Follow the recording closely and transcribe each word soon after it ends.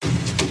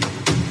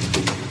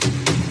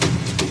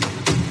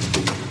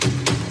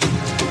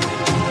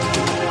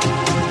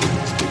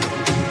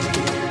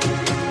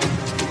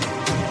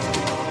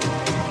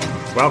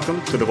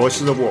Welcome to The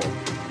Voices of War,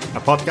 a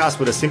podcast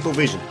with a simple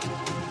vision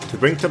to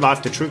bring to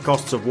life the true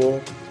costs of war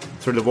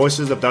through the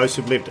voices of those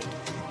who've lived it.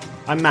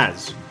 I'm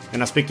Maz,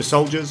 and I speak to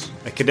soldiers,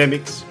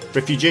 academics,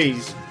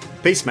 refugees,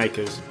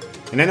 peacemakers,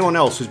 and anyone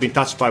else who's been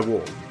touched by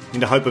war in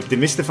the hope of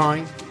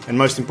demystifying and,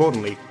 most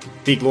importantly,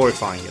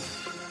 de-glorifying it.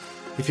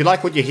 If you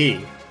like what you hear,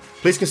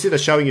 please consider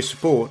showing your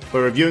support by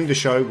reviewing the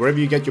show wherever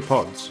you get your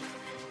pods.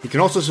 You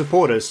can also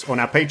support us on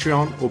our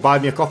Patreon or Buy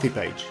Me a Coffee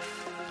page.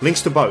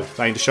 Links to both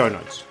are in the show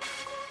notes.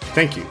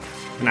 Thank you,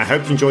 and I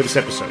hope you enjoy this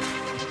episode.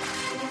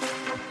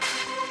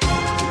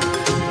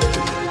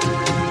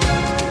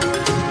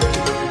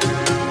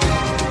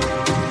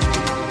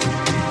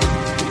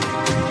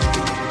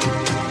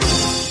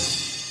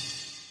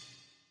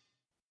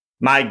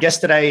 My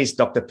guest today is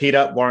Dr.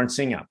 Peter Warren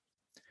Singer,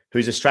 who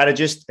is a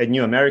strategist at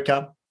New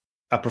America,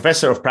 a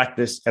professor of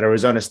practice at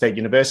Arizona State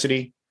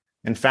University,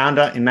 and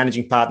founder and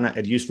managing partner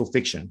at Useful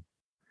Fiction.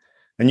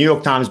 A New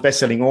York Times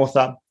bestselling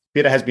author,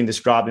 Peter has been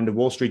described in the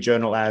Wall Street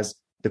Journal as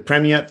the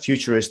premier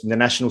futurist in the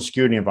national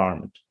security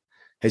environment,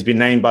 has been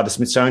named by the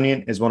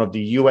Smithsonian as one of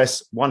the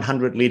US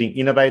 100 leading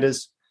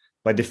innovators,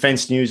 by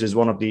Defense News as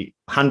one of the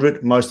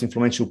 100 most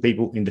influential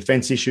people in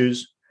defense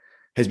issues,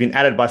 has been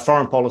added by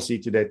Foreign Policy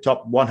to their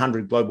top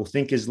 100 global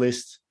thinkers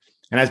list,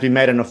 and has been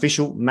made an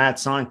official mad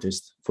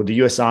scientist for the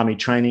US Army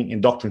Training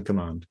and Doctrine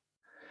Command.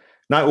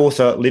 No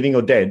author, living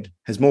or dead,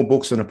 has more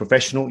books on a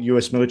professional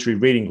US military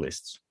reading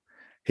lists.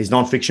 His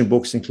nonfiction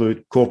books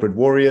include Corporate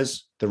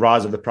Warriors, The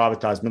Rise of the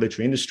Privatized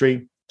Military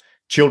Industry,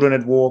 Children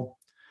at War,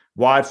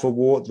 Wired for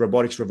War, The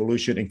Robotics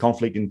Revolution and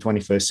Conflict in the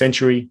 21st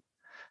Century,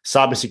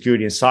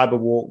 Cybersecurity and Cyber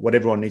War, What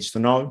Everyone Needs to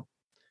Know,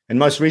 and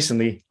most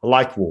recently,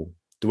 Like War,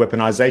 The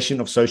Weaponization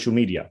of Social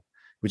Media,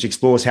 which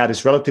explores how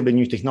this relatively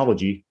new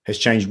technology has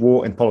changed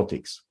war and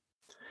politics.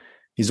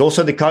 He's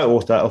also the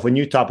co-author of a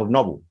new type of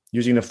novel,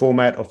 using the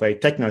format of a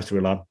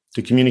techno-thriller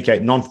to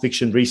communicate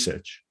non-fiction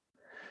research.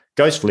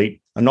 Ghost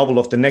Fleet, a novel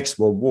of the next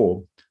World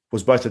War,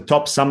 was both a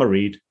top summer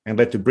read and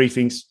led to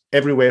briefings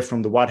everywhere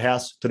from the White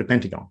House to the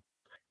Pentagon.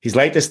 His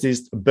latest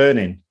is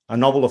Burn-In, a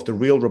novel of the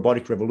real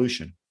robotic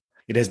revolution.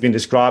 It has been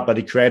described by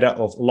the creator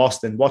of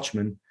Lost and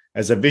Watchmen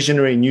as a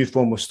visionary new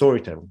form of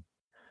storytelling,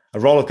 a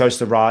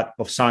rollercoaster ride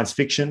of science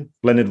fiction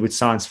blended with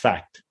science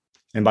fact,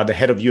 and by the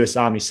head of US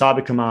Army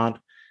Cyber Command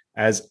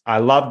as I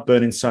loved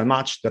Burn-In so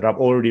much that I've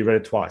already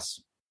read it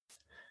twice.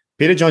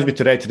 Peter joins me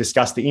today to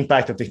discuss the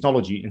impact of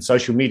technology and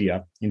social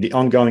media in the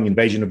ongoing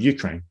invasion of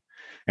Ukraine.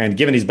 And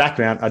given his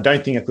background, I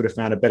don't think I could have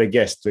found a better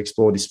guest to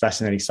explore this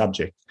fascinating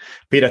subject.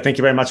 Peter, thank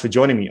you very much for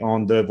joining me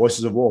on the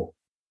Voices of War.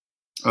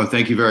 Oh,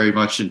 thank you very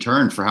much in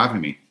turn for having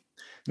me.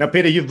 Now,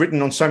 Peter, you've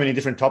written on so many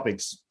different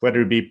topics,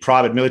 whether it be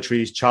private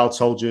militaries, child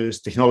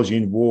soldiers, technology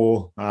in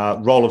war,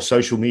 role of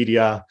social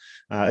media,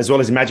 as well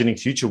as imagining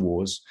future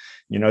wars.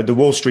 You know, the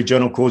Wall Street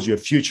Journal calls you a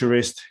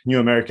futurist. New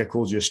America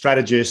calls you a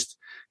strategist.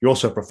 You're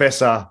also a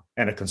professor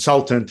and a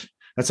consultant.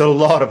 That's a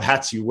lot of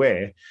hats you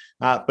wear.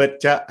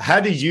 But how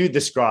do you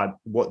describe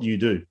what you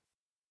do?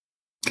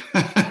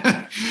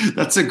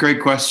 That's a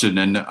great question.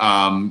 And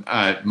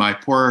my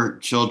poor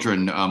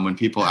children, when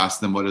people ask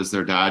them what does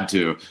their dad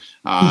do,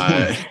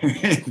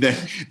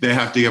 they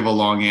have to give a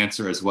long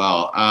answer as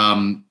well.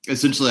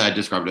 Essentially, I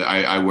described it.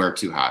 I wear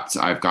two hats.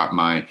 I've got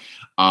my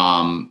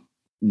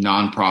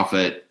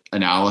nonprofit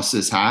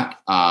analysis hat,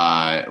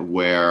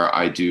 where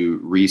I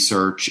do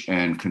research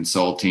and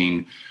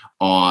consulting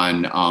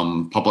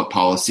on public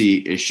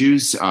policy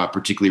issues,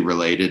 particularly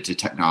related to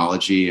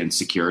technology and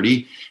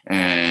security.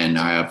 And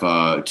I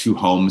have two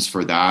homes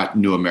for that,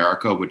 New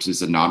America, which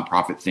is a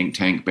nonprofit think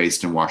tank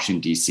based in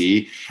Washington,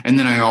 D.C. And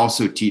then I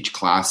also teach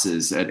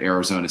classes at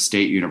Arizona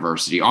State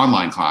University,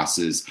 online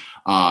classes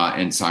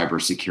in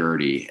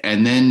cybersecurity.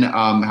 And then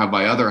have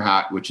my other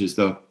hat, which is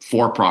the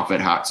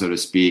for-profit hat, so to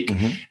speak.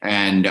 Mm-hmm.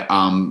 And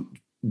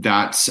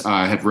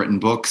have written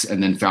books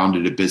and then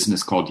founded a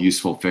business called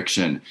Useful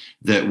Fiction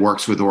that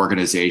works with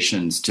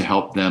organizations to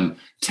help them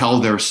tell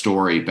their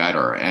story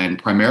better.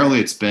 And primarily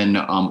it's been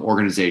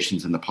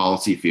organizations in the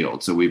policy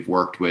field. So we've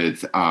worked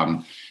with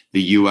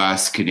the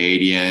US,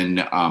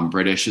 Canadian,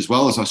 British, as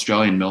well as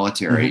Australian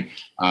military,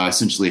 mm-hmm.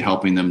 Essentially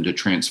helping them to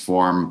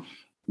transform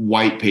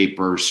white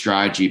papers,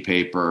 strategy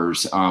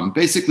papers,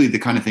 basically the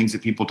kind of things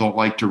that people don't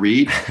like to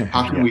read.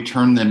 How can we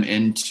turn them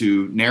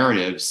into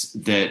narratives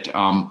that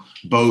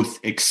both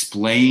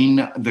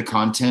explain the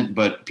content,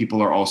 but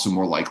people are also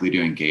more likely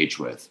to engage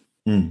with?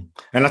 Mm.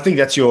 And I think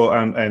that's your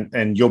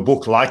and your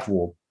book, Like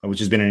War, which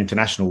has been an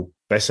international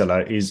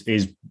bestseller,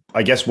 is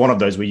I guess one of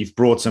those where you've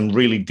brought some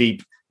really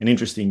deep and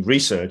interesting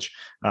research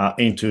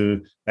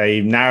into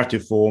a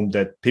narrative form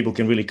that people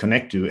can really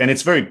connect to. And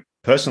it's very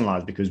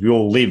personalized because we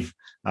all live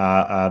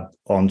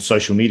on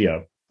social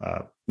media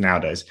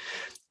nowadays.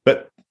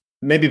 But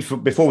maybe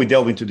before we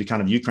delve into the kind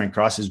of Ukraine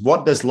crisis,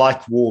 what does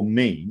Like War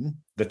mean,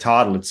 the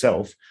title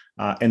itself,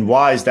 and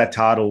why is that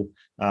title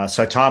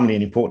so timely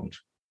and important?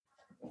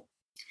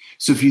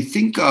 So if you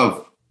think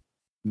of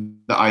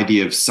the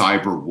idea of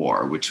cyber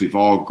war, which we've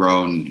all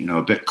grown,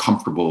 a bit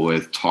comfortable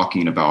with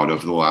talking about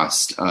over the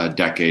last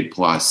decade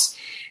plus,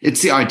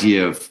 it's the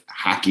idea of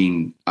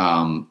hacking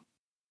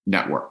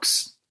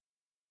networks.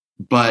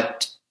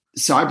 But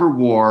cyber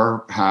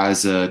war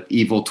has an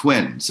evil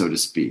twin, so to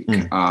speak,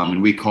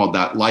 and we called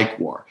that like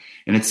war.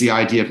 And it's the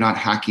idea of not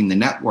hacking the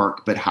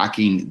network, but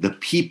hacking the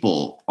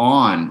people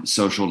on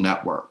social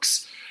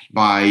networks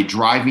by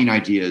driving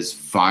ideas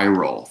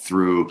viral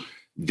through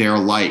their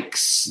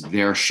likes,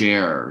 their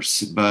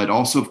shares, but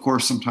also, of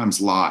course, sometimes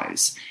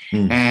lies.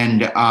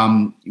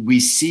 And we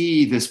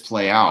see this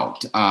play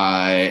out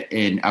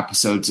in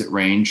episodes that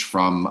range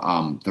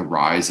from the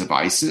rise of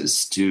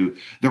ISIS to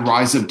the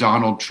rise of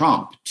Donald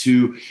Trump.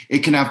 To it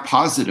can have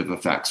positive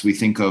effects. We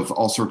think of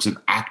all sorts of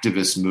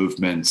activist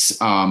movements.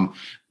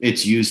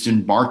 It's used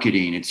in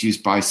marketing. It's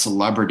used by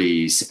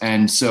celebrities.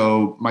 And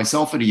so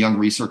myself and a young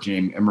researcher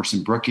named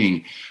Emerson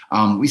Brooking,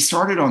 we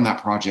started on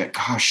that project,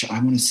 gosh, I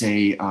want to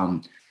say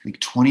like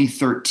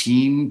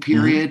 2013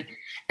 period.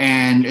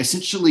 And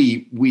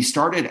essentially, we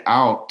started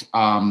out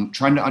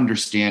trying to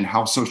understand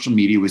how social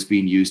media was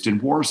being used in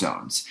war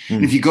zones.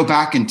 And if you go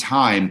back in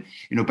time,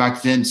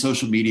 back then,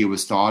 social media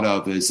was thought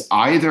of as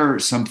either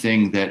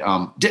something that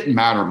didn't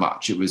matter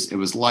much. It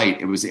was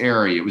light, it was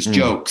airy, it was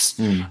jokes.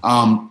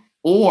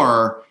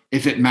 Or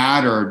if it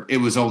mattered, it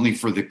was only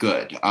for the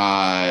good.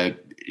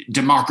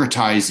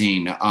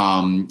 Democratizing,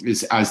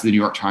 as the New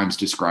York Times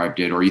described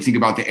it, or you think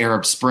about the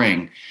Arab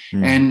Spring.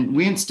 And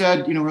we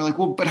instead, we're like,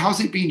 well, but how's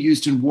it being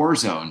used in war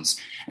zones?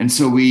 And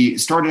so we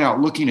started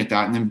out looking at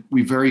that, and then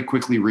we very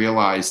quickly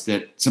realized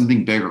that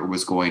something bigger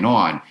was going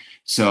on.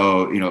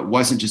 So, it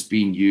wasn't just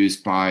being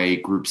used by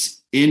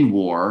groups in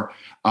war.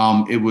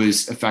 It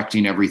was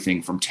affecting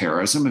everything from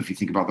terrorism, if you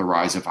think about the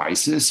rise of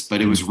ISIS,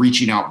 but it was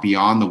reaching out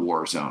beyond the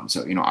war zone.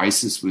 So,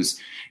 ISIS was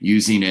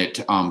using it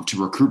to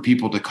recruit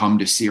people to come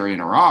to Syria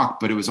and Iraq,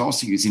 but it was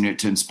also using it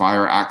to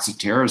inspire acts of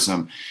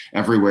terrorism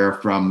everywhere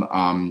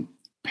from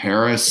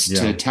Paris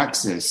to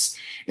Texas.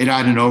 It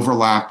had an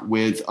overlap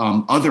with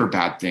other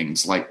bad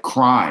things like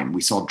crime.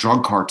 We saw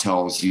drug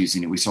cartels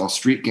using it. We saw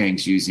street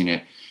gangs using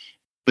it.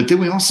 But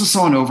then we also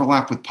saw an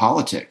overlap with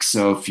politics.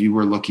 So if you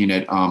were looking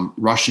at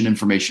Russian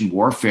information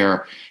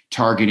warfare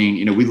targeting,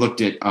 we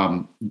looked at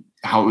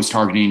how it was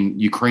targeting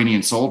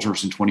Ukrainian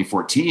soldiers in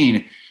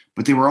 2014,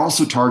 but they were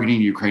also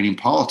targeting Ukrainian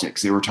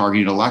politics. They were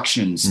targeting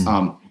elections,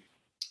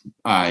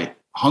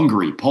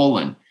 Hungary,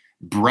 Poland,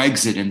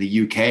 Brexit in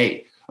the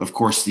UK, of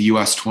course, the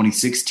US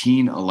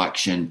 2016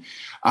 election.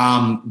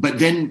 But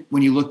then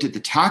when you looked at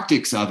the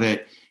tactics of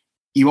it,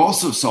 you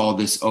also saw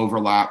this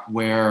overlap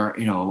where,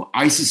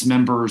 ISIS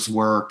members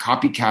were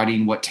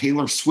copycatting what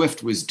Taylor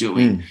Swift was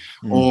doing.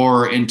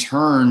 Or in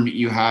turn,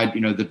 you had,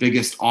 the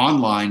biggest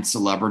online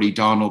celebrity,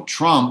 Donald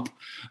Trump,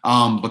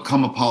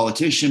 become a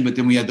politician. But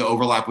then we had the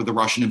overlap with the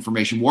Russian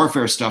information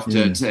warfare stuff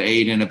to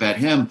aid and abet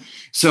him.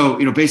 So,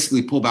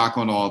 basically pull back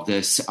on all of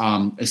this.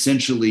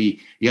 Essentially,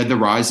 you had the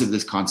rise of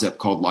this concept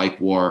called like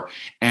war.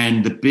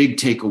 And the big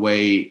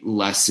takeaway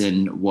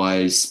lesson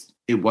was,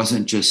 it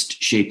wasn't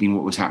just shaping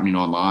what was happening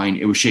online.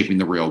 It was shaping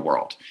the real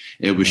world.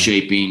 It was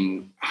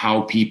shaping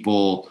how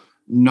people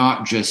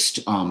not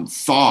just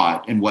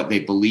thought and what they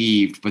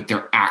believed, but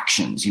their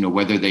actions,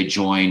 whether they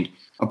joined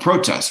a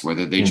protest,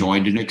 whether they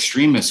joined an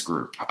extremist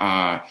group,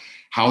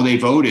 how they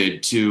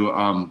voted,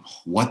 to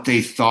what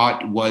they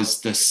thought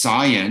was the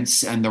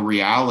science and the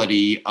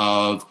reality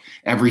of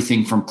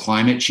everything from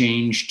climate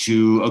change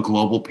to a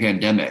global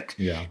pandemic.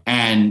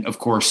 And of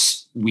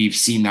course, we've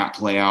seen that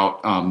play out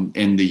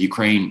in the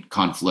Ukraine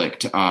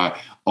conflict.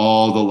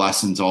 All the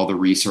lessons, all the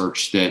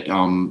research that,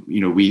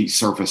 we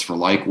surfaced for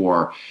like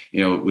war,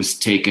 it was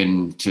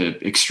taken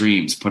to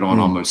extremes, put on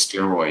almost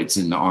steroids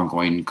in the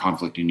ongoing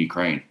conflict in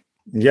Ukraine.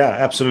 Yeah,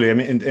 absolutely. I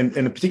mean,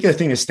 and a particular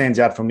thing that stands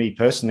out for me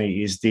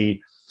personally is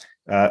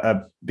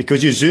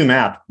because you zoom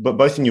out, but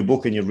both in your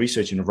book and your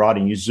research and your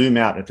writing, you zoom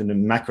out at the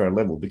macro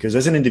level, because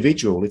as an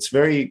individual, it's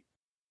very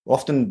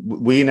often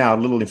we're in our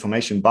little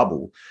information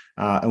bubble,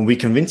 and we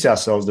convince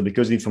ourselves that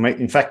because the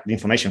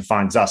information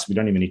finds us, we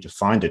don't even need to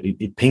find it.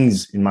 It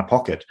pings in my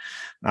pocket.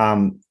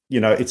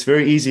 It's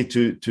very easy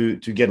to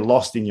get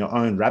lost in your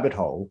own rabbit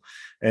hole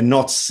and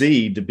not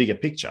see the bigger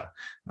picture.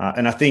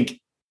 And I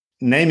think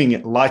naming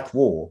it like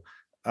war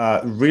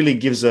really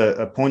gives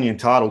a poignant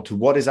title to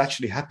what is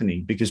actually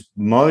happening, because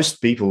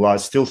most people, I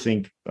still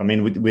think,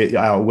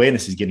 our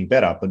awareness is getting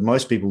better, but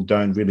most people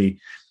don't really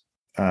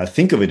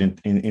think of it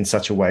in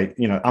such a way.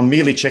 I'm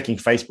merely checking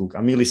Facebook.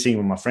 I'm merely seeing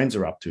what my friends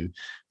are up to.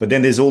 But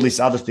then there's all these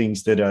other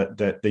things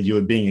that you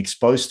are being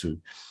exposed to.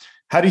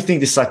 How do you think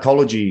this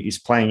psychology is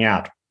playing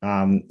out?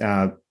 And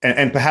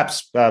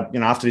perhaps,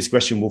 after this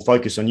question, we'll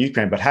focus on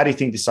Ukraine. But how do you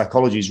think the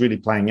psychology is really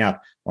playing out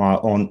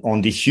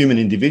on the human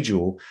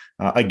individual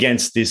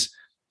against this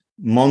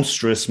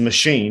monstrous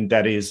machine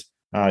that is,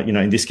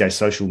 in this case,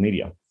 social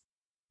media?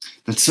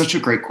 That's such a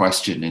great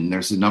question. And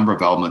there's a number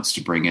of elements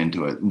to bring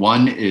into it.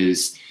 One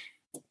is,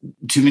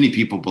 too many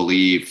people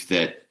believe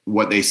that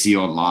what they see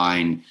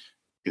online,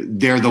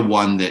 they're the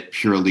one that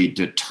purely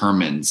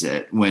determines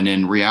it, when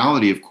in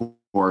reality, of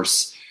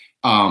course,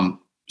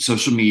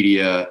 social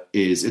media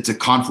it's a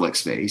conflict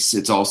space.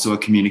 It's also a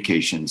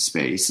communication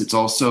space. It's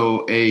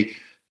also a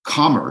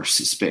commerce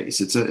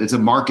space. It's a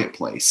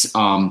marketplace.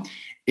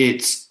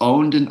 It's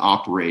owned and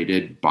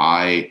operated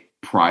by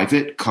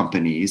private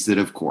companies that,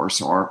 of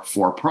course, are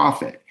for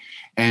profit.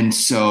 And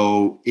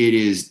so it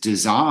is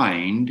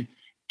designed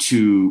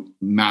to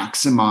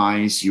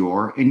maximize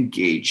your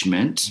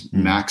engagement,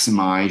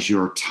 maximize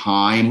your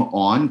time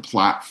on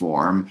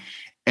platform,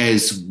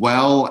 as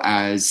well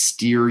as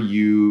steer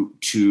you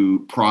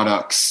to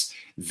products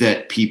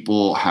that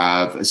people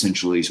have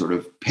essentially sort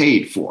of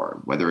paid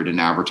for, whether it in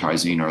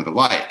advertising or the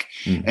like.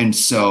 And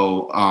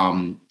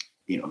so,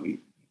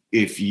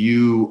 if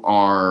you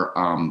are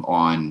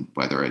on,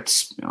 whether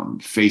it's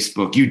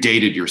Facebook, you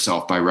dated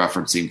yourself by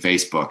referencing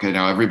Facebook, and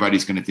now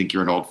everybody's going to think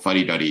you're an old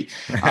fuddy-duddy.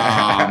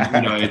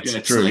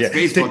 It's true. Like yeah.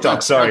 Facebook.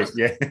 TikTok, sorry.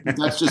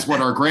 That's just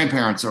what our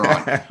grandparents are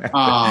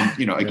on.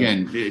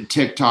 Again,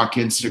 TikTok,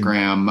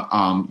 Instagram,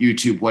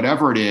 YouTube,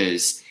 whatever it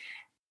is,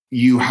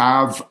 you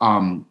have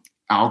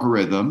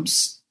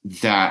algorithms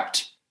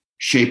that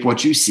shape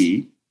what you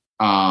see,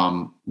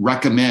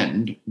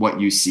 recommend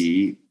what you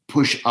see,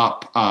 push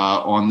up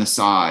on the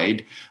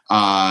side,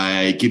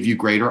 give you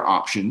greater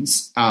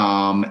options.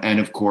 And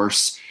of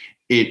course,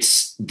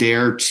 it's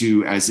there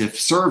to, as if,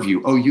 serve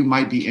you. Oh, you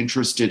might be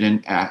interested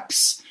in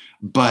X,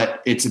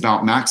 but it's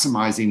about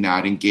maximizing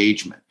that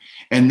engagement.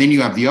 And then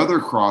you have the other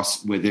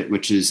cross with it,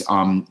 which is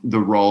the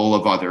role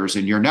of others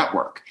in your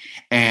network.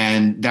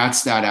 And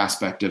that's that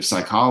aspect of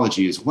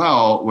psychology as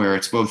well, where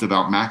it's both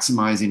about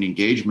maximizing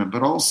engagement,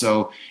 but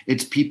also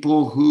it's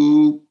people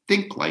who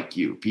think like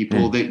you,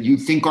 people that you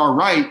think are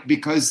right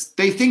because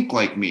they think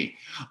like me.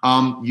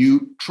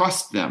 You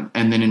trust them.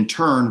 And then in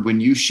turn,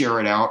 when you share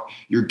it out,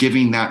 you're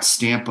giving that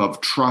stamp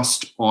of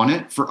trust on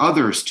it for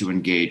others to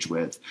engage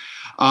with.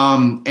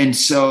 And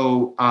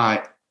so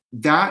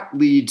that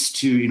leads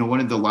to, one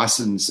of the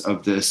lessons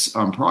of this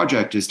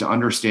project is to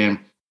understand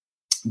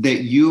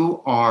that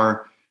you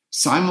are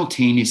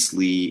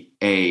simultaneously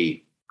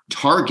a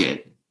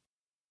target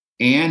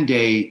and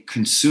a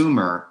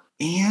consumer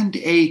and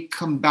a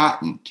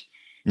combatant.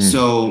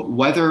 So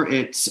whether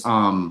it's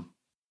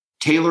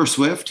Taylor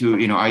Swift,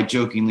 who, I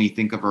jokingly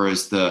think of her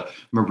as the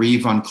Marie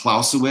von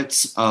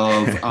Clausewitz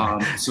of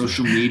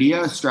social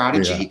media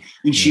strategy.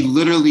 And she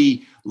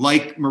literally,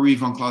 like Marie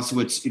von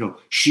Clausewitz,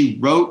 she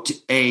wrote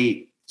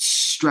a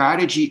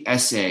strategy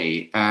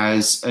essay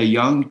as a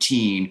young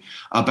teen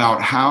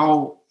about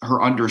how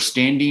her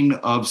understanding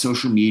of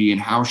social media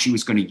and how she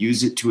was going to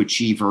use it to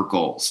achieve her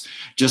goals.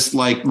 Just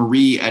like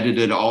Marie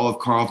edited all of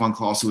Carl von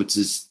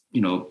Clausewitz's,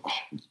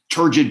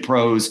 turgid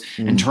prose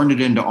and turned it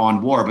into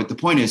On War. But the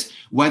point is,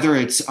 whether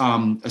it's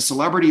a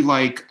celebrity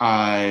like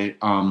Taylor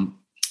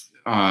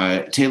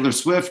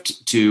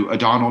Swift to a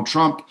Donald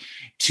Trump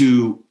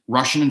to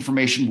Russian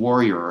information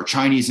warrior or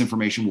Chinese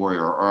information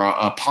warrior or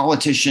a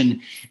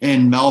politician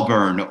in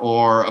Melbourne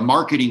or a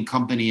marketing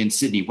company in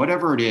Sydney,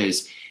 whatever it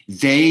is,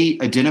 they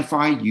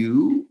identify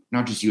you,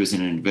 not just you as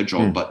an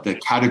individual, but the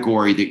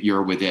category that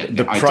you're within.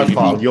 The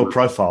profile, your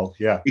profile.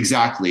 Yeah,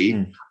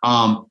 exactly.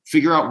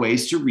 Figure out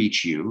ways to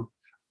reach you.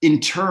 In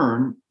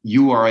turn,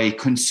 you are a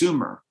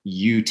consumer.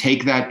 You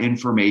take that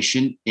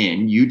information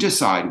in, you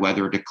decide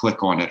whether to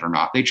click on it or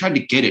not. They tried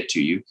to get it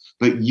to you,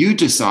 but you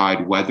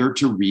decide whether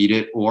to read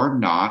it or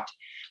not.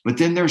 But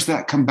then there's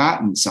that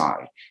combatant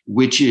side,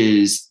 which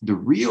is the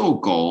real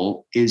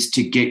goal is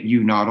to get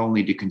you not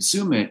only to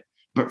consume it,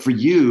 but for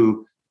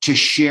you to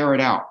share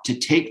it out, to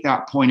take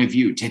that point of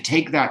view, to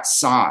take that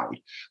side,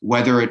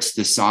 whether it's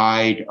the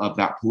side of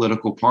that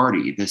political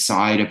party, the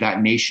side of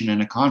that nation in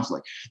a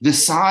conflict, the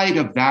side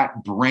of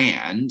that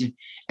brand,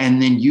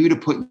 and then you to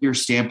put your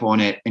stamp on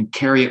it and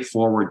carry it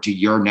forward to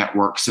your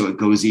network so it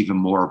goes even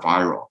more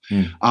viral.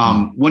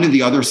 One of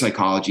the other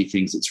psychology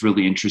things that's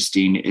really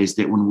interesting is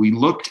that when we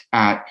looked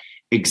at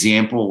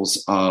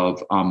examples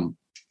of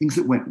things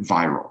that went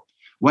viral,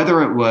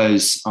 whether it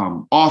was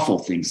awful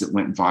things that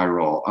went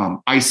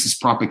viral, ISIS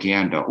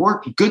propaganda,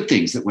 or good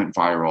things that went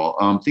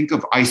viral. Think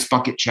of Ice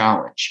Bucket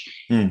Challenge.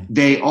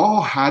 They all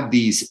had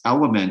these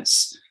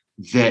elements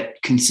that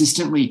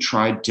consistently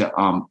tried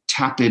to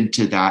tap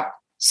into that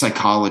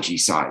psychology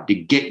side to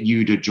get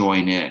you to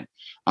join in.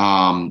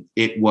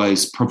 It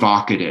was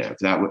provocative.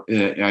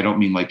 I don't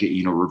mean like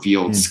it,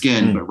 revealed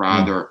skin, but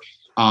rather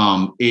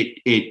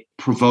it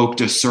provoked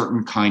a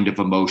certain kind of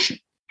emotion,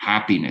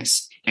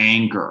 happiness,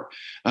 anger.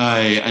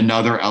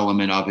 Another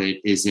element of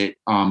it is it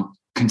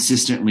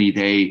consistently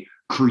they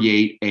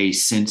create a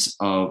sense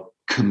of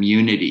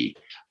community.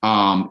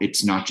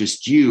 It's not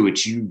just you,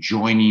 it's you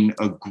joining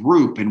a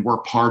group, and we're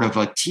part of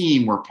a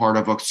team, we're part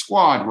of a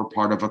squad, we're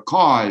part of a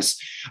cause.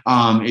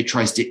 It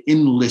tries to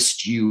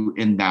enlist you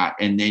in that,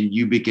 and then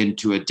you begin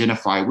to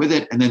identify with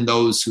it. And then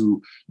those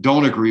who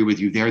don't agree with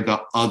you, they're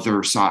the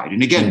other side.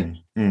 And again,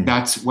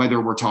 that's whether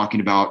we're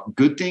talking about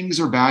good things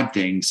or bad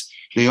things,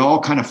 they all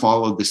kind of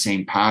follow the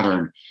same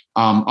pattern.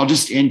 I'll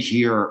just end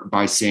here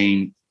by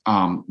saying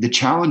the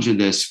challenge of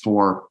this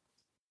for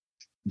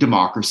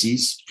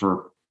democracies,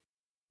 for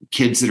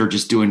kids that are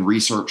just doing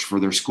research for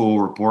their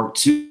school report,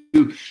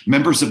 to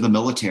members of the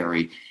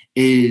military,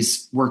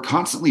 is we're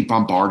constantly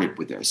bombarded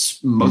with this.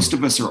 Most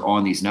of us are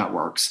on these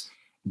networks,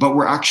 but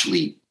we're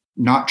actually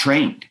not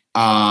trained.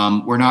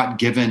 We're not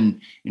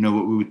given,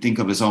 what we would think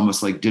of as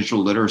almost like digital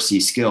literacy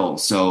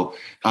skills. So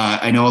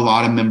I know a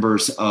lot of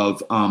members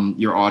of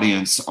your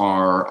audience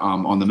are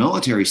on the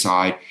military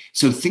side.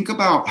 So think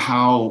about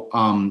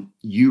how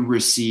you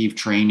receive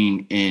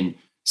training in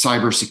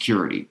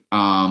cybersecurity,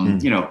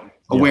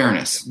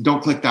 awareness.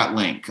 Don't click that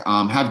link.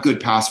 Have good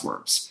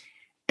passwords.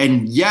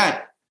 And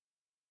yet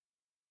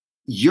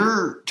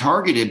you're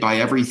targeted by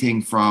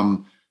everything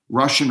from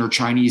Russian or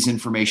Chinese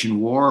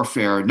information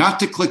warfare, not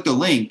to click the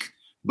link,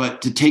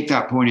 but to take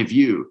that point of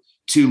view,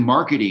 to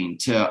marketing,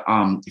 to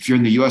if you're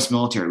in the U.S.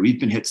 military, we've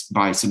been hit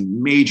by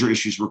some major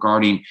issues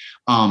regarding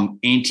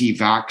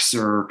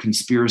anti-vaxxer,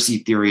 conspiracy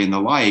theory, and the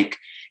like.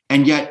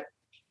 And yet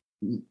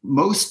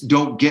most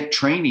don't get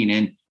training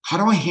in how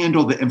do I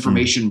handle the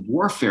information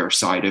warfare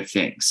side of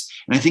things?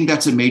 And I think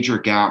that's a major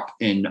gap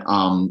in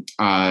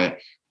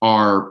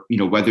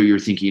whether you're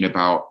thinking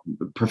about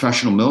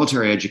professional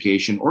military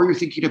education or you're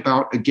thinking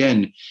about,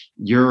 again,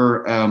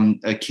 you're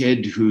a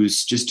kid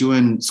who's just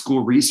doing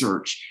school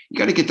research. You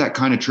got to get that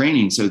kind of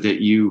training so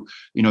that you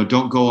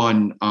don't go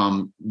on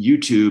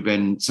YouTube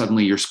and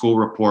suddenly your school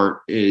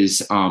report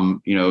is,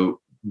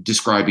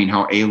 describing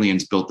how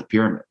aliens built the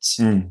pyramids.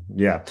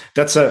 Yeah,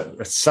 that's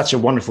such a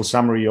wonderful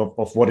summary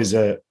of what is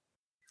a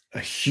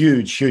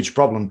huge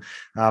problem.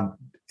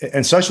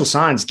 And social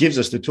science gives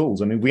us the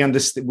tools. I mean,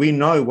 we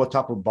know what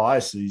type of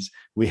biases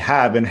we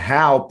have and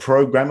how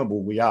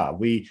programmable we are.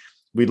 We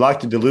like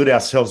to delude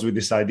ourselves with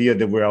this idea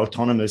that we're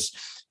autonomous,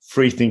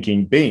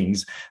 free-thinking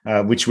beings,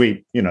 which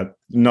we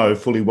know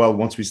fully well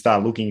once we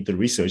start looking at the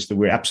research that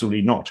we're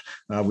absolutely not.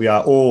 We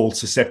are all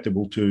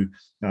susceptible to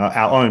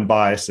our own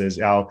biases,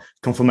 our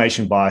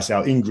confirmation bias,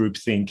 our in-group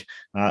think,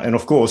 and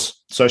of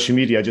course, social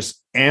media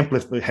just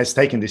has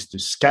taken this to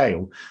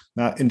scale.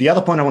 And the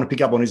other point I want to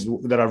pick up on is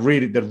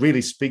that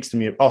really speaks to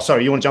me. Oh,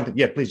 sorry, you want to jump in?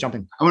 Yeah, please jump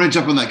in. I want to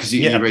jump on that because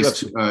you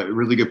raised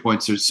really good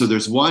points. So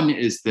there's one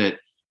is that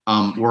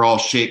we're all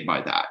shaped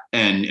by that,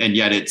 and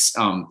yet it's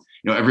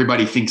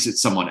everybody thinks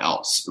it's someone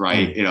else,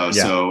 right?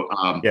 So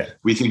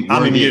we think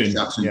we're the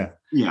exception.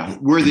 Yeah,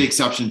 we're the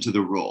exception to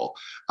the rule.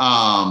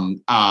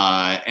 And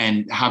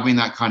having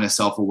that kind of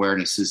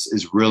self-awareness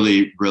is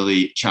really,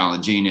 really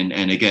challenging.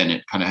 And again,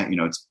 it kind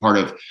of, it's part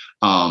of,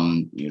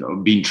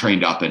 being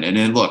trained up in.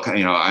 And look,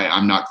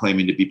 I'm not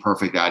claiming to be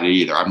perfect at it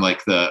either. I'm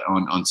like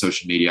on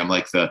social media, I'm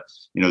like the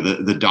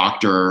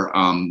doctor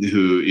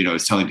who,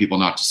 is telling people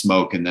not to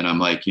smoke. And then I'm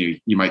like, you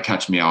might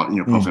catch me out,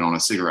 puffing on a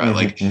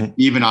cigarette.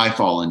 Even I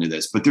fall into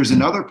this, but there's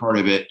another part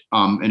of it.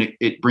 And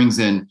it brings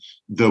in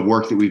the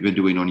work that we've been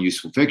doing on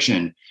useful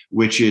fiction,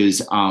 which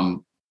is,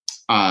 when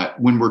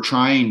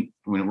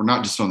we're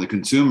not just on the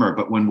consumer,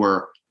 but when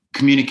we're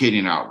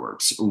communicating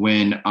outwards,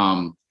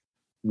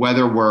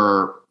 whether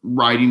we're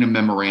writing a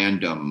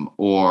memorandum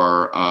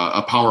or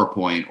a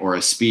PowerPoint or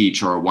a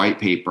speech or a white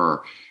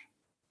paper,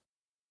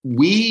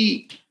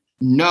 we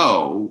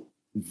know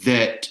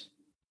that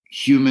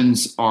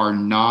humans are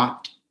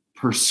not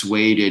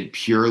persuaded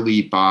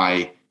purely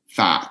by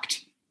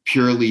fact,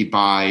 purely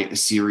by a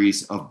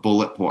series of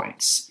bullet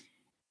points.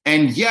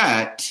 And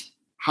yet,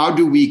 how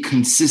do we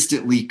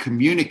consistently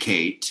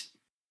communicate?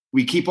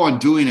 We keep on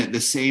doing it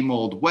the same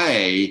old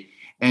way.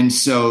 And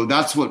so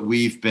that's what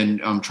we've been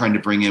trying to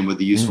bring in with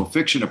the useful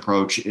fiction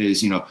approach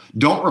is,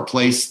 don't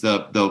replace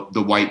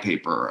the white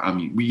paper. I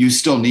mean, you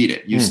still need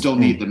it. You still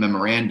need the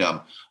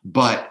memorandum,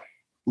 but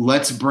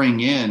let's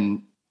bring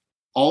in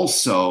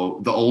also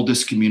the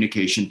oldest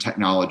communication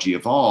technology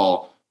of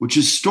all, which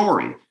is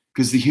story.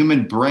 Because the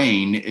human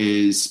brain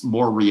is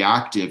more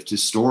reactive to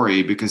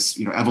story because,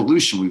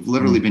 evolution, we've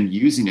literally been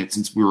using it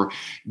since we were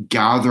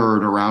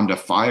gathered around a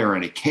fire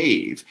in a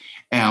cave.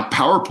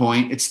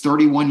 PowerPoint, it's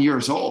 31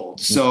 years old.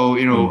 So,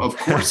 of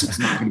course, it's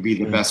not going to be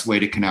the best way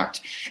to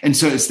connect. And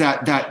so it's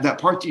that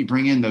part that you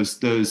bring in those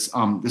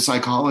the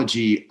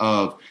psychology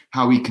of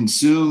how we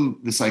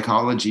consume, the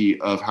psychology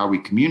of how we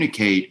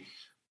communicate.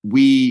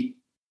 We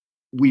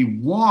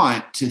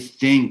want to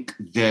think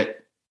that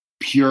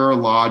pure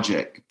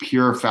logic,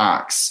 pure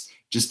facts,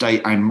 just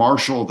I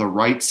marshal the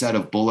right set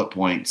of bullet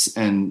points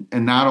and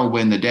that'll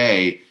win the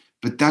day.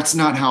 But that's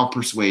not how it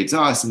persuades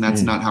us, and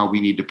that's not how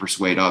we need to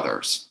persuade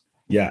others.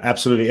 Yeah,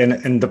 absolutely.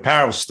 And the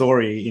power of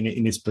story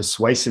in its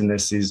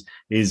persuasiveness is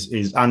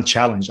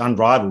unchallenged,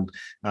 unrivaled.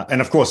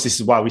 And of course, this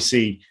is why we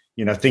see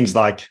things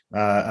like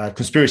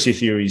conspiracy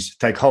theories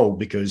take hold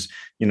because,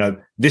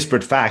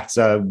 disparate facts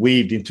are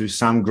weaved into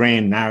some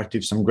grand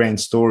narrative, some grand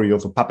story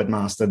of a puppet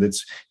master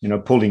that's,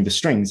 pulling the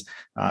strings.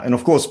 And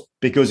of course,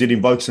 because it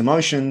invokes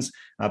emotions,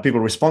 people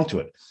respond to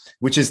it,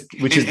 which is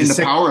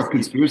the power of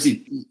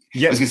conspiracy.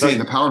 Yeah, I was going to say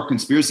the power of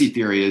conspiracy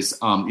theory is,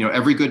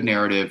 every good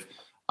narrative,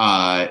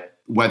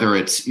 whether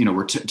it's,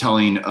 we're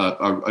telling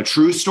a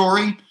true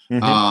story, we're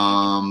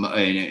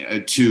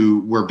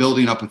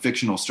building up a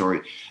fictional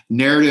story.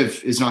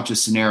 Narrative is not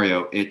just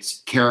scenario,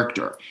 it's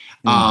character.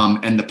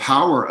 And the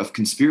power of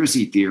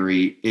conspiracy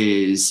theory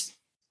is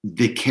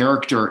the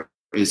character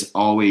is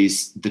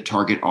always the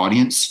target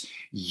audience.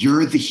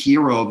 You're the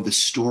hero of the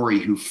story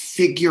who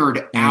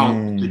figured out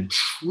the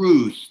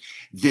truth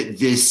that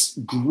this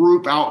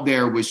group out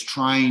there was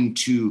trying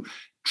to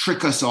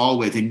trick us all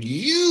with, and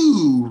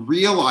you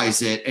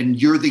realize it,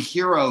 and you're the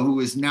hero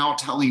who is now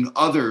telling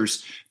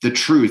others the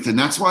truth. And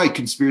that's why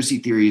conspiracy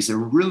theory is a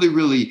really,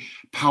 really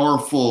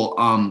powerful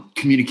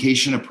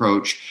communication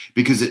approach,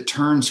 because it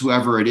turns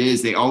whoever it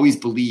is, they always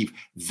believe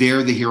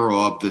they're the hero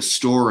of the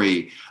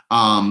story.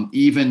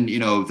 Even, you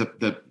know,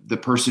 the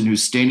person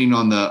who's standing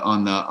on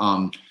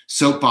the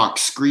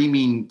soapbox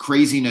screaming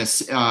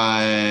craziness,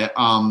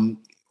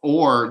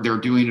 or they're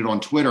doing it on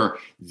Twitter,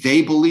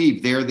 they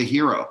believe they're the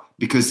hero,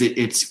 because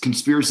it's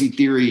conspiracy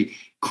theory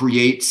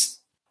creates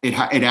it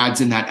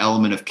adds in that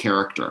element of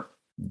character.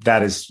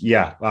 That is,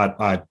 yeah,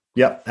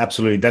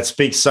 absolutely. That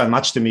speaks so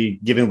much to me,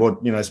 given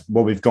what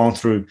we've gone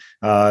through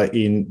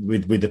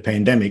with the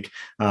pandemic.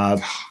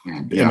 I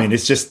mean,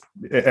 it's just,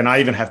 and I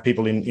even have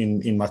people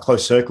in my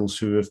close circles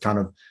who've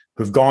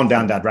gone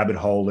down that rabbit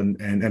hole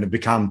and have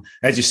become,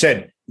 as you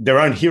said, their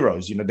own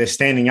heroes. You know, they're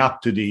standing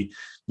up to the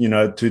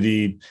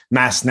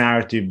mass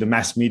narrative, the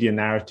mass media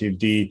narrative,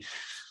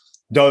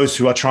 those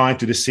who are trying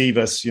to deceive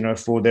us,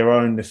 for their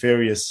own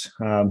nefarious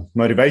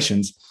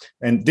motivations.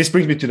 And this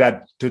brings me to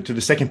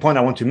the second point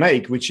I want to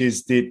make, which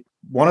is that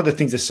one of the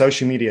things that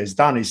social media has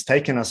done is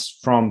taken us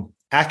from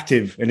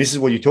active, and this is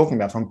what you're talking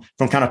about, from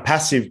kind of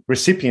passive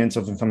recipients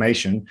of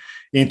information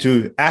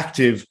into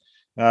active,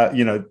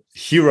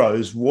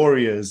 heroes,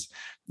 warriors.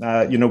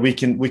 We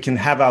can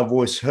have our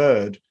voice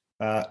heard,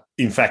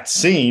 in fact,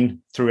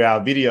 seen through our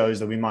videos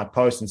that we might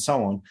post and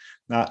so on.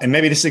 And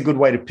maybe this is a good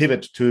way to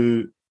pivot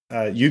to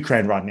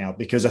Ukraine right now,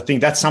 because I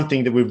think that's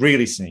something that we're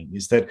really seeing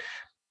is that,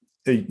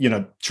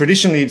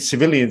 traditionally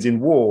civilians in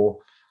war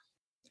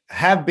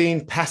have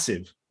been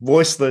passive,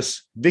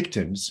 voiceless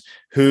victims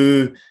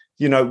who,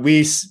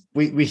 we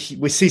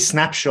see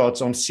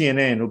snapshots on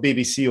CNN or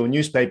BBC or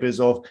newspapers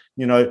of,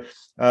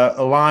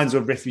 lines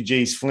of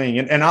refugees fleeing.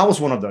 And I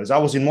was one of those. I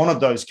was in one of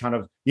those kind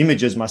of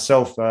images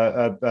myself,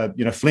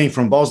 fleeing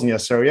from Bosnia,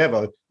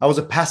 Sarajevo. I was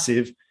a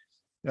passive,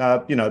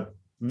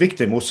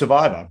 victim or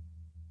survivor.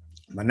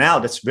 But now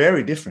that's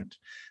very different.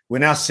 We're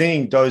now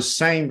seeing those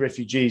same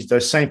refugees,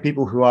 those same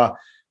people who are,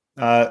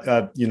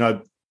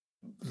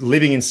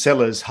 living in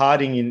cellars,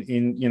 hiding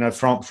in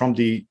from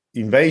the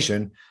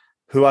invasion,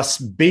 who are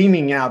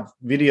beaming out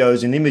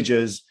videos and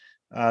images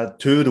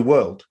to the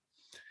world.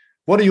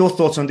 What are your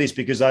thoughts on this?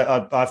 Because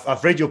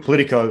I've read your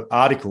Politico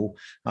article.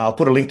 I'll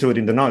put a link to it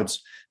in the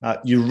notes.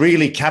 You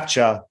really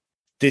capture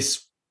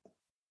this,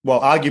 well,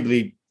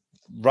 arguably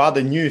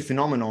rather new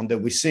phenomenon that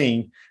we're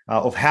seeing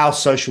of how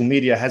social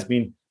media has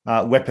been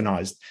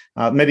weaponized.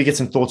 Maybe get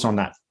some thoughts on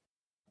that.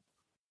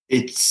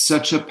 It's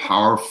such a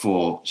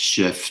powerful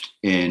shift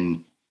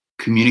in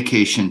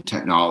communication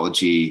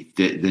technology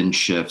that then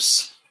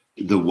shifts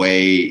the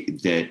way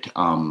that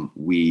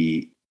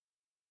we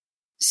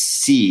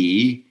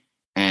see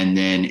and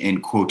then, in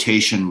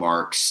quotation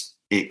marks,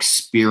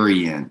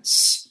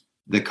 experience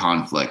the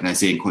conflict. And I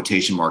say in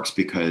quotation marks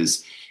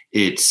because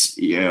it's,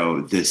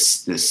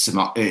 this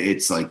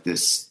it's like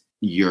this,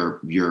 you're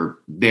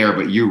there,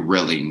 but you're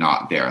really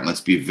not there. And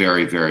let's be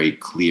very, very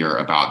clear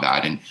about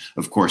that. And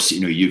of course,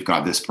 you've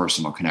got this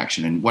personal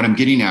connection. And what I'm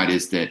getting at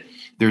is that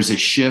there's a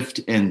shift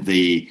in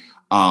the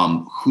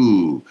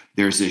who,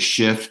 there's a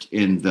shift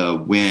in the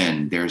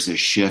when, there's a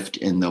shift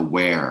in the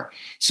where.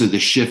 So the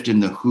shift in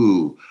the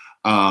who,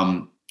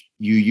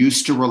 you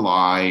used to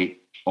rely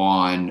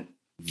on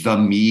the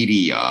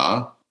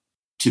media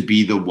to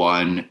be the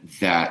one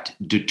that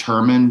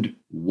determined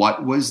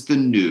what was the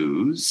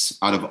news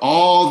out of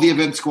all the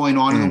events going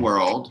on in the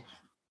world.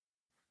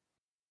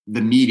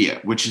 The media,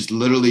 which is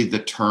literally the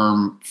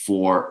term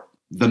for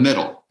the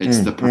middle. It's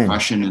the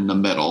profession in the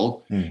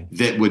middle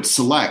that would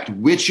select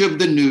which of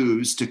the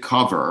news to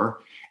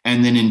cover,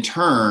 and then in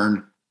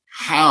turn,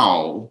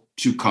 how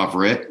to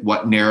cover it,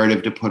 what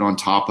narrative to put on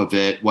top of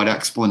it, what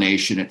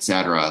explanation,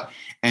 etc.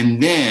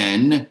 And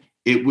then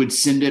it would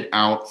send it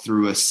out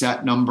through a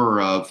set number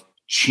of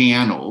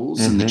channels,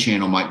 and the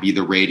channel might be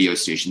the radio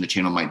station, the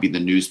channel might be the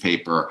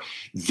newspaper,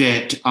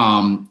 that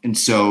and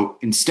so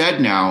instead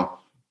now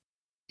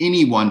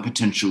anyone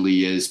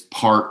potentially is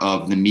part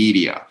of the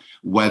media,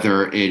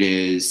 whether it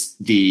is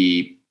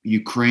the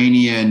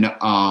Ukrainian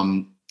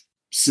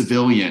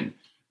civilian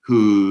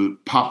who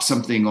pops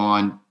something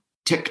on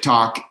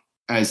TikTok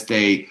as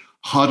they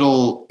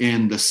huddle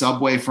in the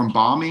subway from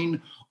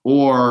bombing,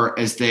 or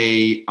as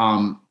they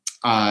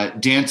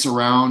dance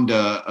around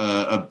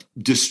a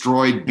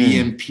destroyed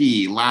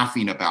BMP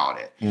laughing about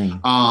it.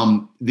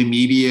 The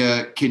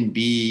media can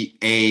be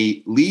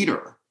a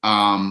leader.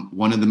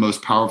 One of the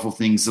most powerful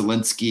things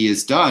Zelensky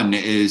has done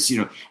is,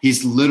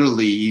 he's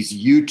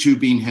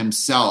YouTubing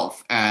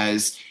himself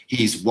as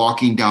he's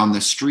walking down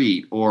the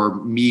street or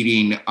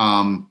meeting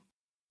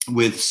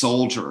with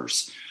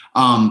soldiers.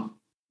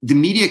 The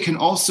media can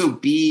also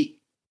be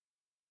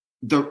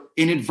the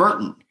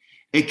inadvertent.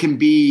 It can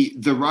be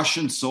the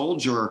Russian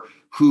soldier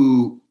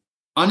who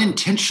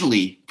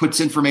unintentionally puts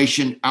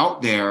information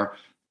out there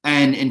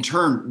And in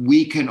turn,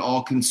 we can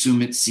all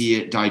consume it, see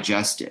it,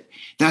 digest it.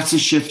 That's a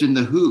shift in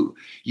the who.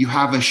 You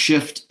have a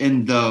shift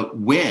in the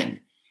when.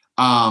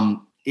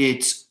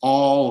 It's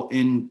all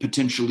in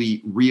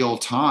potentially real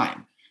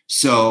time.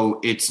 So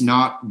it's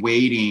not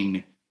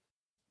waiting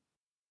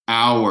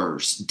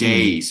hours,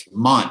 days,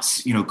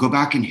 months. Go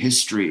back in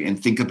history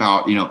and think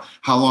about,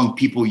 how long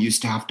people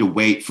used to have to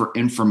wait for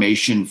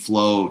information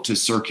flow to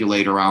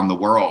circulate around the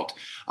world.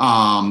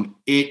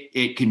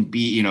 It can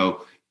be,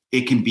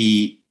 it can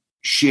be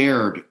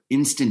shared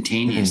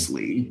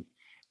instantaneously,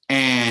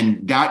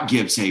 and that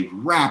gives a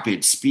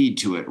rapid speed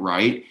to it,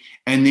 right?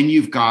 And then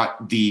you've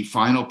got the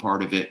final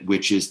part of it,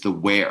 which is the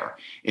where.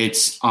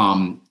 It's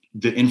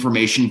the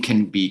information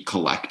can be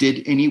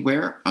collected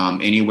anywhere,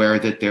 anywhere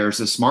that there's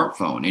a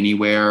smartphone,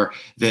 anywhere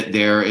that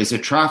there is a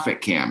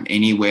traffic cam,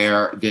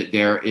 anywhere that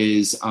there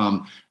is,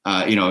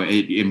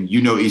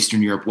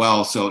 Eastern Europe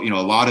well. So, a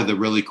lot of the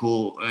really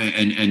cool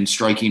and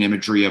striking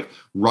imagery of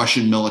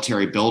Russian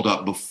military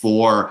buildup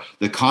before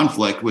the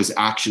conflict was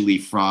actually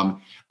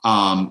from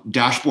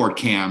dashboard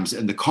cams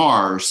in the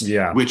cars,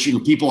 which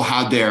people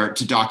had there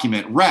to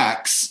document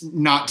wrecks,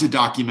 not to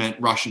document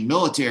Russian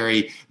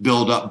military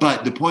buildup.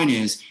 But the point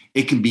is,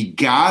 it can be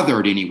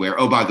gathered anywhere.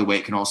 Oh, by the way,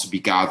 it can also be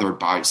gathered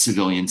by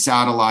civilian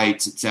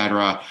satellites, et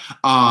cetera.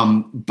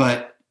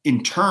 But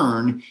in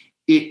turn,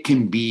 it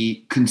can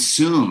be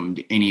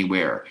consumed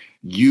anywhere.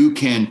 You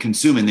can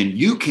consume, and then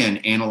you can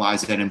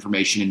analyze that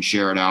information and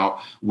share it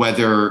out,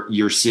 whether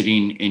you're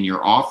sitting in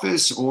your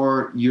office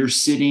or you're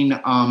sitting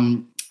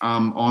on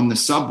the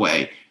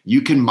subway.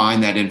 You can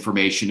mine that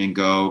information and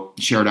go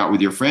share it out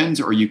with your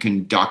friends, or you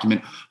can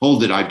document,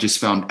 hold it, I've just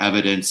found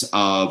evidence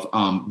of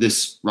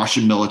this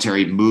Russian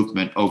military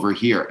movement over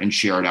here, and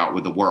share it out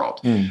with the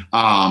world.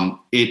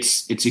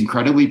 It's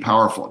incredibly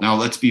powerful. Now,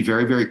 let's be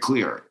very, very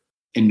clear.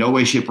 In no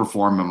way, shape, or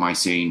form am I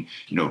saying,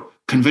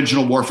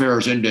 conventional warfare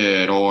is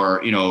ended,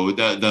 or,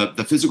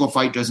 the physical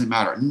fight doesn't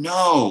matter.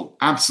 No,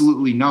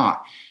 absolutely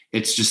not.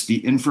 It's just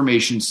the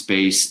information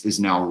space is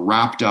now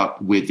wrapped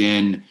up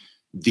within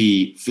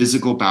the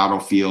physical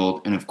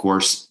battlefield, and of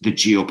course the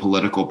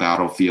geopolitical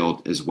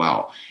battlefield as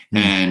well.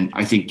 And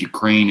I think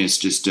Ukraine is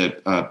just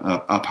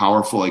a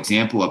powerful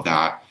example of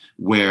that,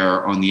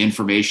 where on the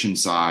information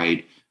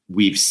side,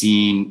 we've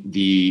seen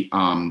the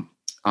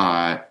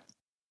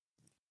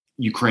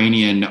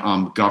Ukrainian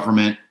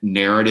government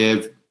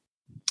narrative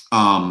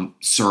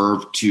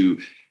serve to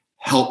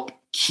help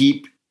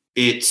keep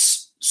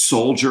its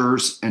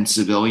soldiers and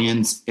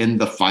civilians in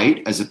the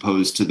fight, as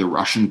opposed to the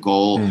Russian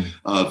goal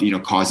of,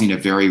 causing a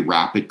very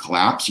rapid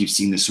collapse. You've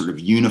seen this sort of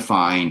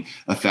unifying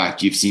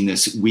effect. You've seen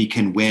this, we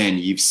can win.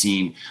 You've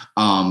seen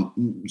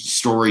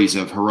stories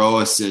of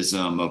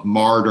heroicism, of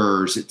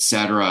martyrs, et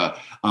cetera,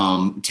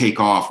 take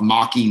off,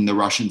 mocking the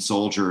Russian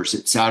soldiers,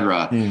 et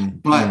cetera.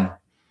 But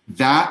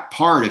that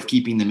part of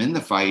keeping them in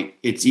the fight,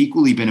 it's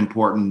equally been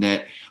important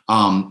that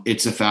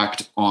its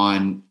effect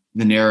on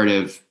the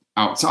narrative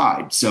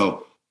outside.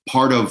 So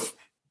part of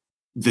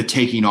the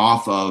taking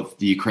off of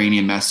the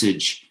Ukrainian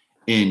message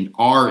in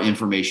our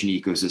information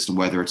ecosystem,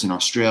 whether it's in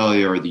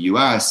Australia or the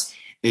US,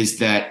 is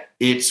that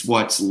it's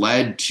what's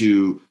led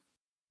to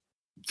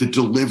the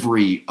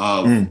delivery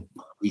of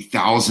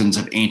thousands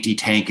of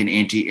anti-tank and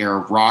anti-air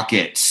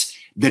rockets.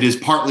 That is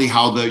partly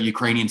how the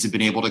Ukrainians have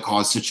been able to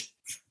cause such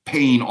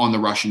pain on the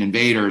Russian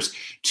invaders.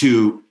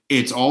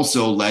 It's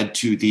also led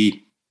to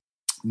the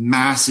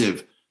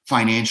massive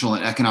financial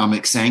and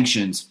economic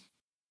sanctions,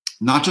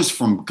 not just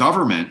from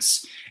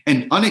governments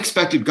and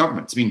unexpected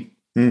governments. I mean,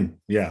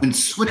 and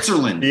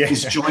Switzerland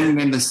is joining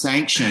in the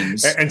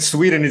sanctions. And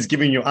Sweden is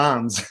giving you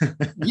arms.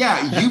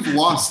 You've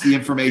lost the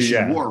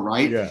information war,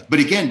 right? But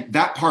again,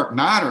 that part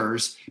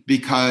matters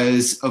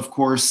because, of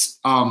course,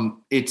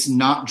 it's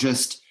not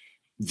just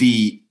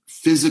the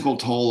physical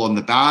toll on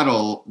the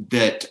battle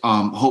that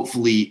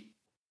hopefully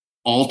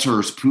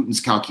alters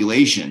Putin's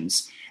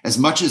calculations. As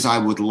much as I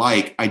would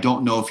like, I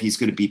don't know if he's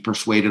going to be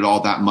persuaded all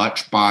that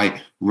much by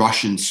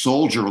Russian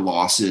soldier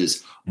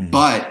losses,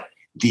 but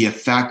the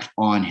effect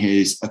on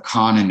his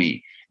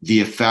economy, the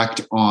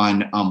effect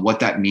on what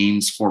that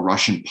means for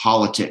Russian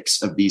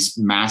politics of these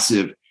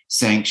massive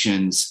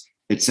sanctions,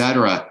 et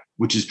cetera,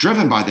 which is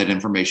driven by that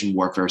information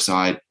warfare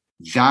side,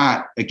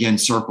 that again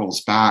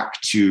circles back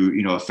to,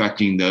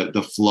 affecting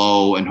the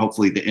flow and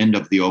hopefully the end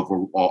of the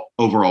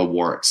overall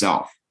war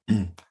itself.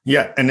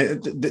 Yeah,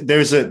 and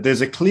there's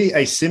a clear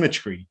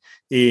asymmetry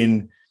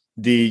in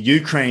the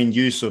Ukraine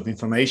use of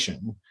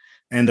information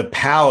and the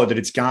power that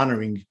it's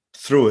garnering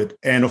through it,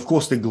 and of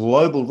course the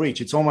global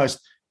reach. It's almost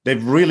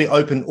they've really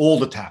opened all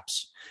the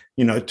taps,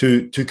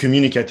 to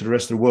communicate to the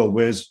rest of the world.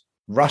 Whereas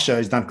Russia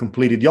has done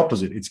completely the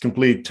opposite. It's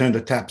completely turned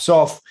the taps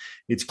off.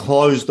 It's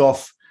closed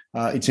off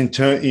its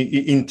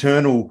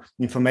internal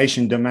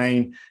information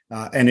domain,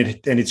 and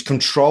it's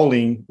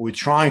controlling, or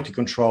trying to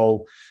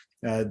control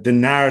the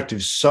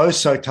narrative so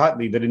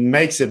tightly that it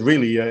makes it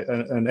really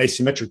an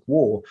asymmetric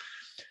war.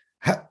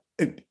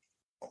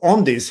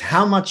 On this,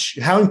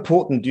 how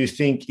important do you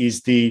think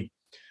is the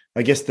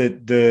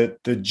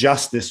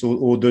justice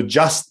or the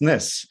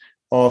justness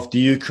of the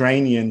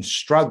Ukrainian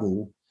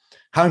struggle,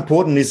 how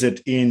important is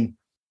it in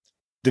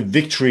the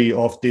victory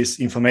of this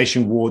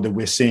information war that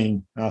we're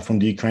seeing from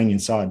the Ukrainian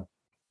side?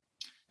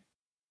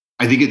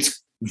 I think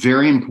it's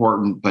very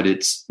important, but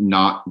it's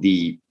not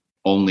the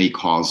only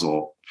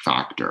causal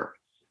factor.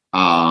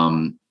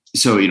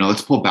 So,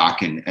 let's pull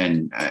back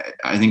and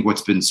I think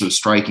what's been so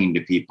striking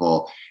to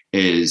people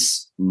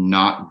is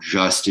not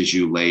just as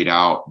you laid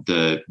out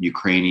the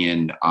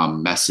Ukrainian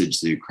message,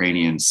 the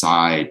Ukrainian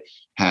side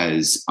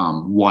has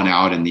won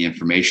out in the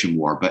information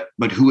war,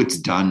 but who it's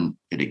done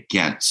it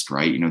against,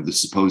 right? The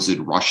supposed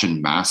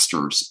Russian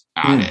masters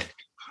at it.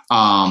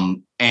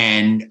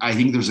 And I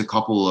think there's a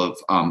couple of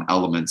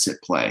elements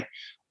at play.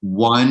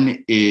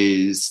 One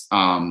is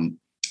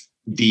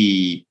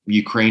the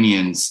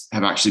Ukrainians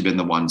have actually been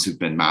the ones who've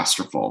been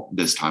masterful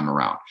this time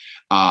around.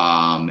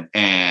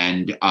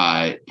 And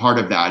part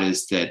of that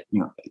is that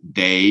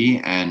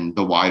they and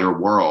the wider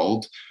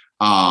world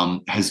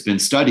has been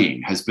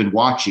studying, has been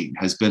watching,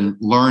 has been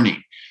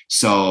learning.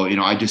 So,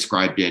 I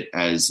described it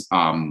as,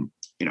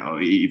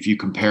 if you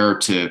compare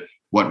to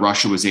what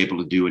Russia was able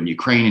to do in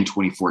Ukraine in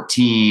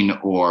 2014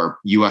 or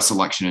US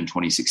election in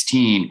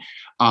 2016,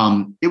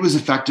 it was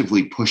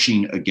effectively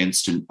pushing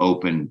against an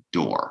open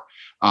door.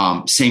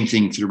 Same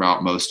thing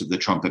throughout most of the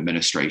Trump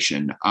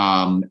administration.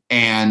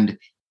 And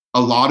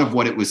a lot of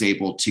what it was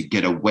able to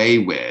get away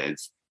with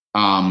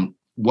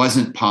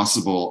wasn't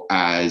possible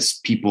as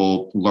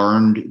people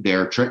learned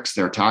their tricks,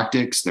 their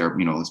tactics, their,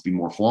 let's be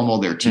more formal,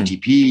 their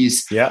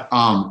TTPs. Yeah.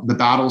 The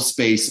battle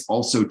space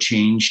also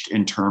changed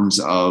in terms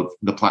of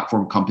the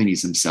platform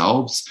companies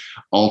themselves,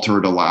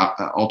 altered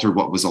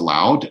what was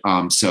allowed.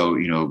 So,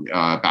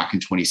 back in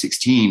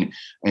 2016,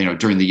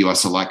 during the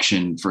US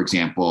election, for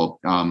example,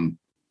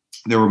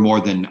 there were more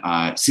than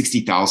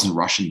 60,000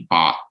 Russian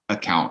bot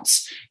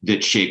accounts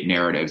that shaped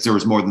narratives. There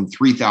was more than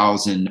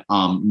 3,000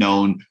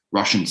 known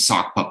Russian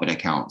sock puppet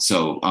accounts.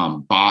 So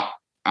bot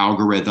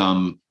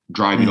algorithm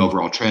driving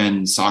overall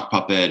trends, sock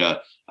puppet,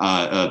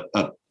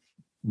 a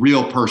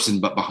real person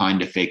but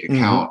behind a fake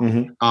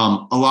account.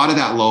 A lot of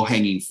that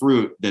low-hanging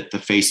fruit that the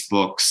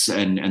Facebooks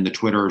and the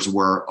Twitters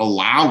were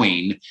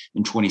allowing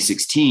in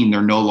 2016,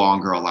 they're no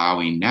longer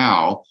allowing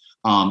now.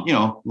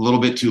 A little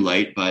bit too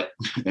late, but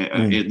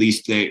at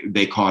least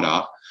they caught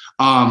up.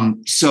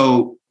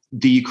 So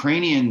the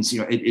Ukrainians,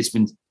 it's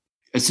been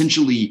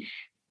essentially,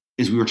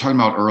 as we were talking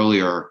about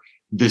earlier,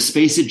 the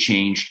space had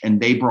changed and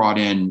they brought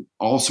in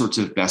all sorts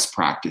of best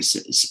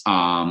practices.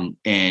 And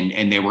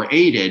they were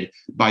aided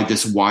by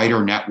this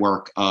wider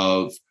network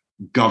of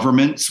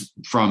governments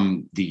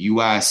from the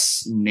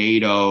US,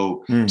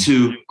 NATO,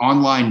 to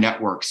online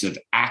networks of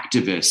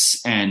activists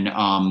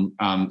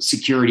and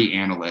security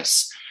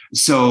analysts.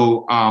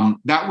 So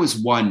that was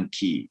one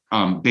key.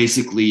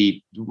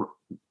 Basically,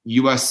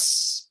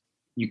 US,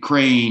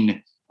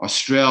 Ukraine,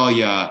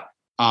 Australia,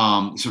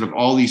 sort of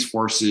all these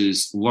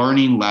forces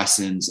learning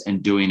lessons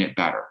and doing it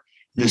better.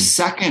 The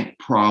second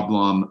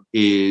problem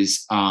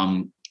is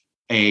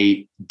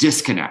a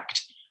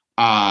disconnect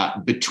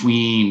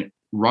between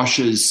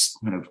Russia's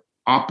kind of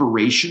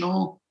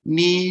operational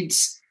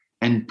needs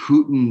and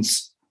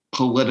Putin's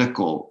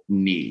political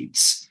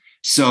needs.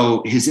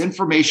 So his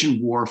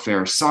information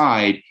warfare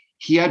side,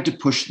 he had to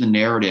push the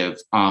narrative,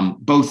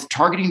 both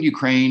targeting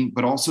Ukraine,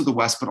 but also the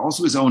West, but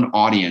also his own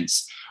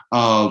audience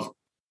of,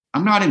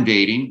 I'm not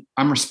invading,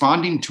 I'm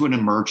responding to an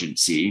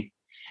emergency.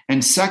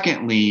 And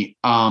secondly,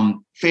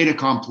 fait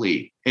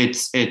accompli.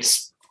 It's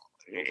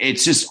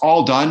just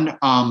all done.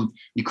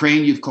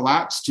 Ukraine, you've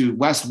collapsed. To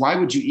West, why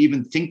would you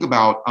even think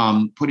about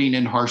putting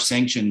in harsh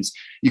sanctions?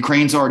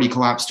 Ukraine's already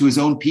collapsed. To his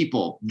own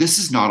people, this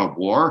is not a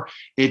war.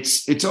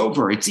 It's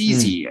over. It's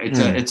easy.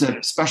 It's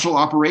a special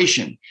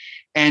operation.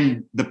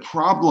 And the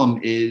problem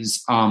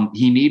is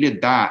he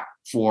needed that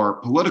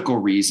for political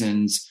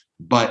reasons,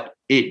 but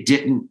it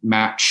didn't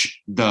match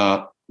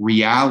the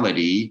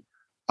reality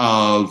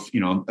of,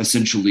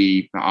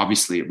 essentially,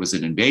 obviously it was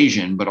an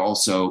invasion, but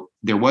also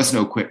there was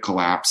no quick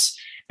collapse.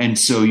 And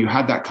so you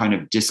had that kind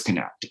of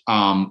disconnect.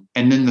 And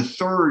then the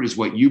third is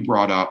what you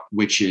brought up,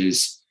 which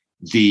is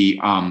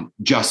the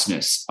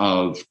justness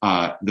of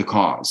the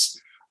cause.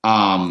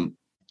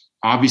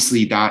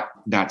 Obviously,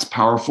 that's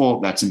powerful.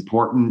 That's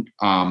important,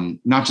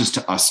 not just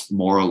to us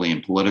morally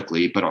and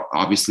politically, but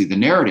obviously the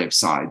narrative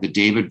side, the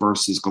David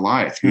versus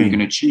Goliath. Who are you going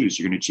to choose?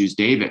 You're going to choose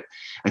David.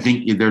 I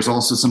think there's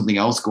also something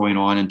else going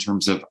on in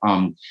terms of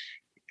I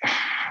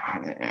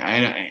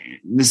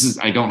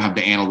don't have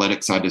the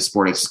analytic side to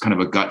support it. It's just kind of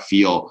a gut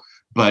feel,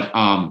 but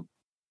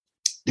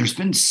there's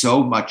been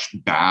so much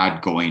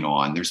bad going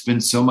on. There's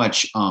been so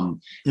much,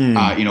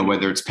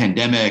 whether it's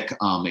pandemic,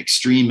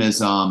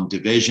 extremism,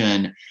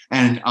 division,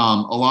 and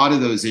a lot of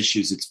those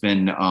issues. It's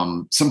been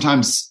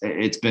sometimes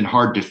it's been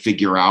hard to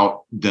figure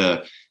out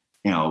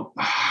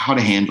how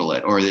to handle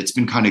it, or it's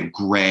been kind of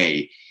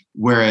gray.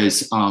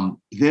 Whereas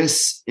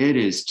it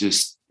is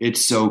just It's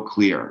so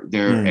clear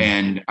there.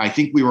 And I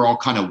think we were all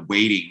kind of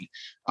waiting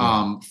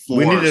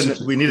we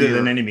needed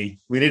an enemy.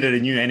 We needed a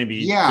new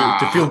enemy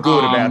to feel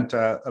good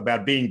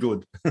about being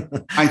good.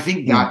 I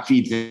think that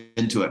feeds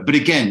into it. But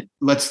again,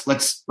 let's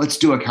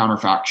do a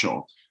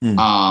counterfactual.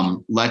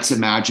 Let's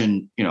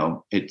imagine,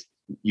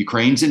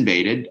 Ukraine's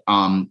invaded.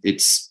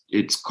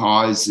 Its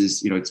cause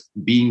is, it's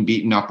being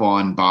beaten up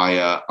on by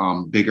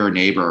a bigger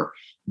neighbor.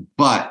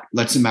 But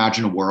let's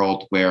imagine a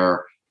world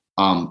where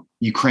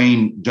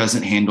Ukraine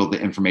doesn't handle the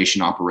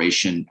information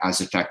operation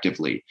as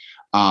effectively.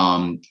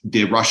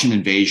 The Russian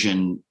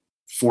invasion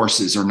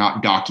forces are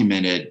not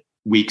documented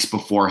weeks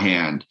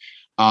beforehand.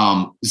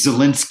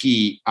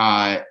 Zelensky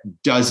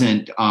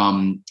doesn't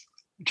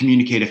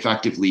communicate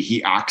effectively.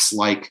 He acts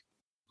like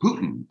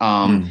Putin.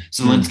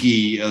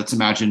 Zelensky, let's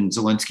imagine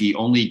Zelensky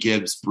only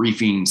gives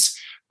briefings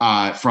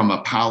from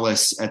a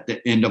palace at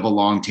the end of a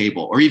long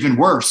table, or even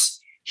worse,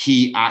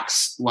 he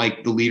acts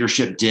like the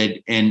leadership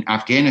did in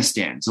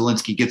Afghanistan.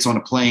 Zelensky gets on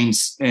a plane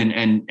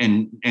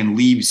and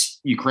leaves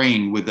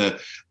Ukraine with a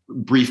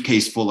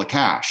briefcase full of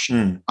cash.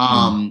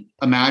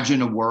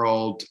 Imagine a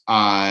world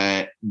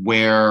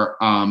where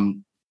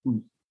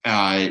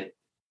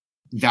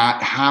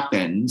that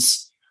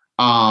happens.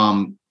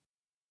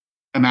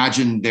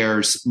 Imagine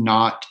there's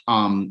not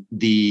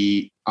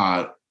the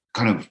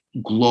kind of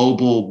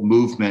global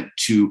movement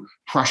to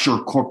pressure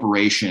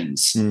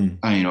corporations.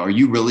 Are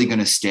you really going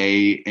to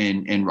stay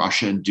in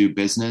Russia and do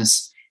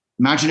business?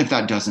 Imagine if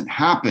that doesn't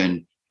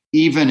happen.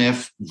 Even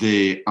if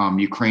the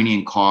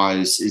Ukrainian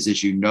cause is,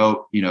 as you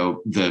know,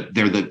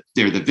 they're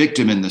the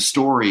victim in the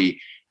story.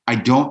 I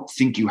don't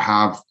think you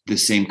have the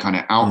same kind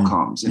of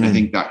outcomes, and I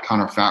think that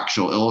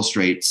counterfactual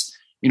illustrates,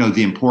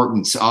 the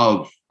importance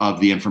of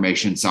the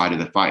information side of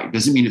the fight. It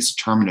doesn't mean it's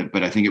determinative,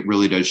 but I think it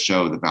really does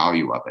show the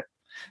value of it.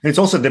 And it's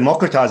also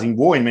democratizing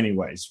war in many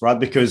ways, right?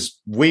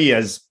 Because we,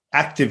 as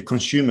active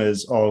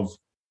consumers of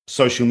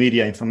social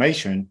media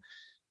information,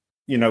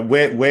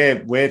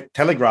 we're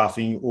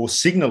telegraphing or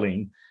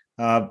signaling,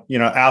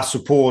 our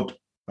support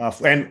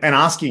and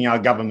asking our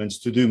governments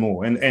to do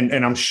more. And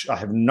I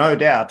have no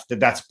doubt that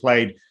that's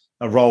played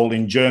a role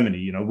in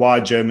Germany. Why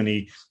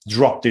Germany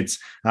dropped its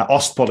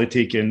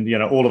Ostpolitik, and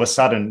all of a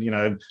sudden,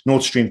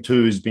 Nord Stream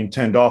 2 has been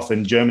turned off,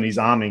 and Germany's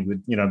arming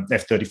with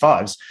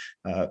F-35s,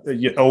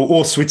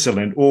 or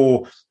Switzerland,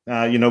 or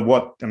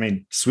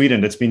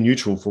Sweden, that's been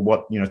neutral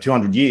for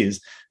 200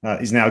 years,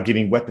 is now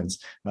giving weapons.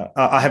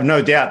 I have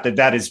no doubt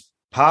that is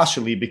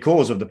partially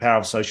because of the power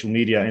of social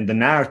media and the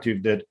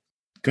narrative that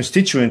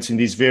constituents in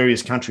these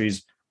various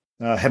countries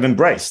have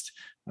embraced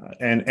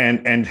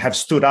and have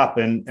stood up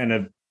and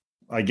have,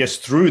 I guess,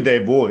 through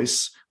their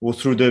voice or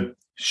through the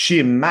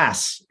sheer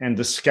mass and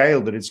the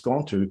scale that it's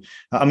gone to.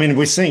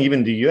 We're seeing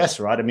even the US,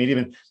 right?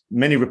 Even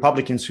many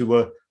Republicans who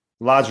were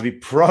largely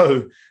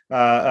pro,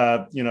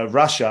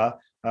 Russia,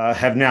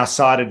 have now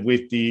sided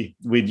with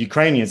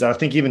Ukrainians. I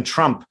think even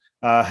Trump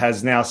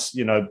has now,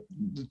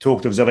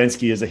 talked of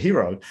Zelensky as a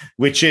hero,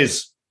 which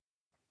is,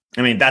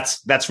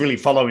 that's really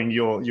following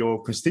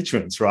your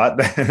constituents, right?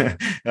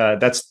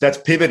 That's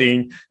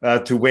pivoting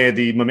to where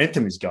the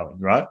momentum is going,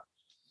 right?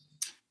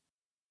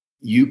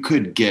 You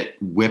could get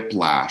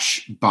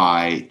whiplash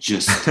by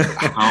just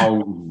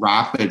how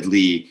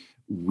rapidly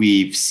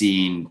we've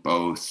seen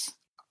both,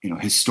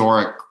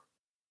 historic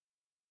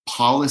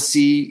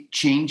policy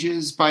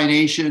changes by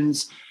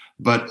nations,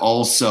 but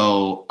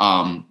also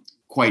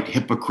quite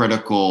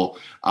hypocritical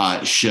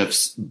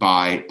shifts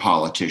by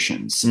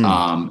politicians.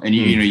 And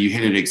you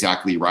hit it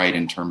exactly right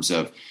in terms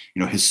of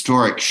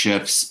historic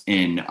shifts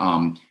in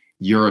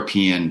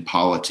European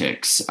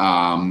politics,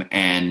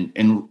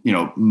 and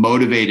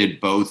motivated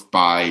both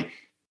by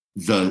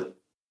the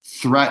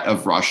threat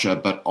of Russia,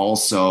 but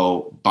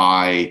also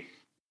by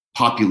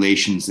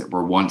populations that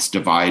were once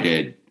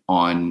divided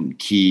on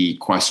key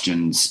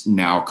questions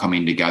now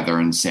coming together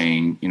and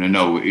saying,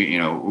 no,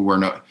 we're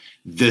not,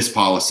 this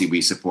policy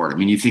we support.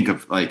 You think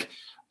of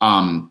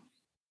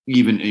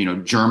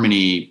even,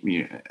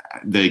 Germany,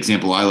 the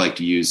example I like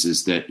to use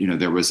is that,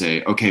 there was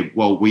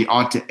we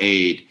ought to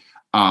aid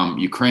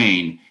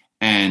Ukraine.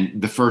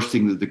 And the first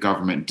thing that the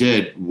government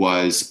did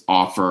was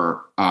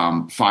offer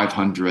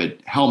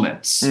 500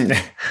 helmets. And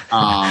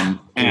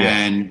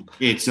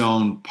its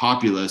own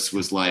populace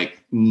was like,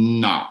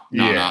 no,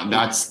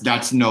 that's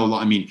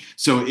no.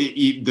 So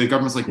the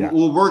government's like,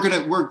 well,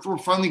 we're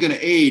finally gonna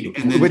aid,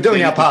 and then we're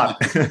doing our part.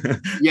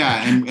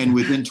 And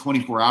within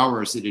 24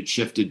 hours, it had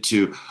shifted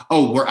to,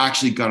 we're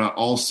actually gonna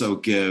also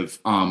give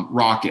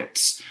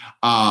rockets.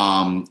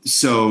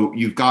 So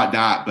you've got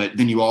that, but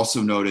then you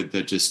also noted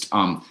that just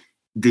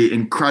the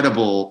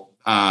incredible,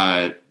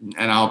 and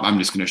I'm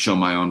just going to show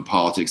my own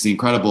politics, the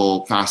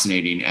incredible,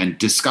 fascinating, and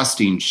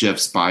disgusting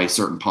shifts by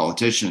certain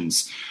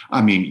politicians.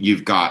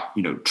 You've got,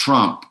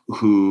 Trump,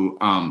 who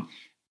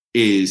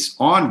is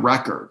on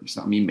record. It's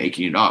not me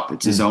making it up.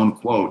 It's his own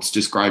quotes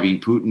describing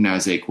Putin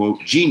as a, quote,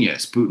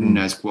 genius, Putin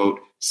as, quote,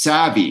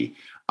 savvy.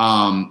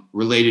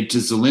 Related to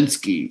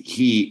Zelensky,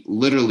 he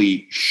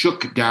literally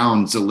shook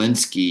down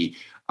Zelensky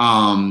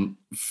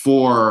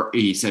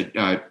he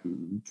said,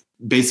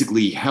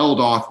 basically held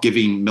off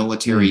giving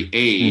military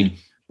aid.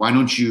 Why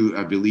don't you,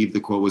 I believe the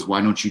quote was, why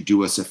don't you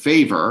do us a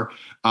favor?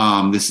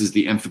 This is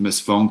the infamous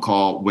phone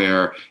call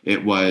where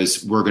it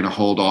was, we're going to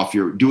hold off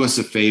do us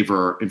a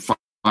favor and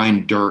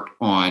find dirt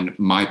on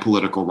my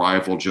political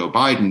rival, Joe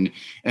Biden,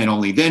 and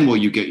only then will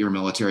you get your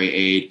military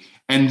aid.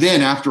 And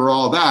then after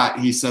all that,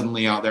 he's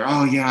suddenly out there,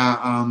 oh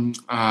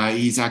yeah,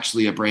 he's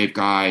actually a brave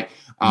guy.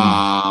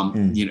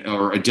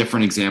 Or a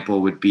different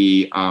example would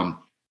be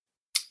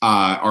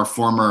our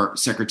former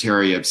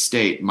Secretary of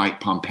State, Mike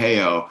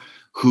Pompeo,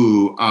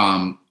 who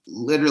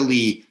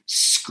literally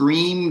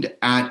screamed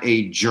at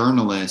a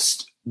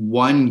journalist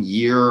 1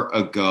 year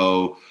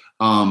ago,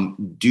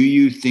 do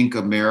you think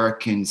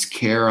Americans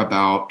care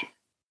about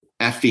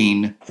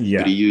effing,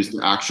 but he used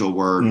the actual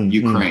word,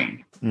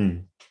 Ukraine,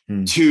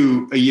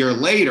 to a year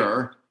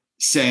later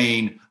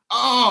saying,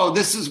 oh,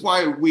 this is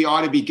why we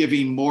ought to be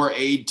giving more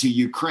aid to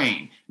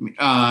Ukraine.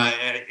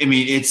 I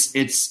mean,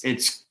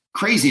 it's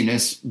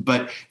craziness,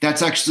 but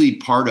that's actually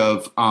part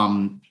of,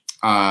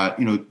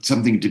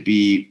 something to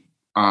be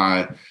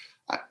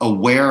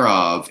aware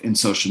of in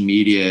social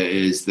media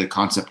is the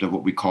concept of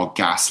what we call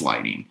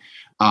gaslighting.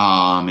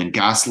 And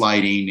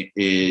gaslighting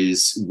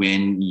is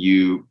when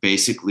you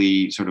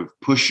basically sort of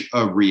push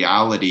a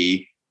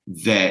reality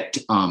that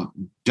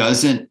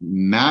doesn't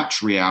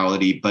match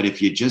reality, but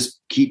if you just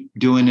keep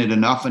doing it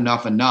enough,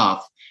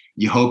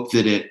 you hope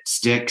that it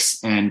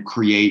sticks and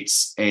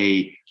creates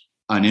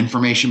an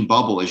information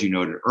bubble, as you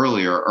noted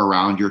earlier,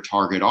 around your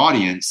target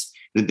audience,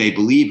 that they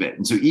believe it.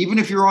 And so even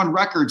if you're on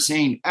record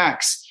saying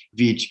X, if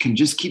you can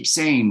just keep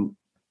saying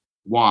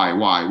why,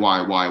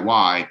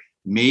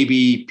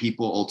 maybe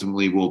people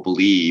ultimately will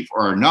believe,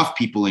 or enough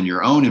people in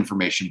your own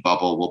information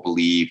bubble will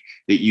believe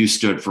that you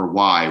stood for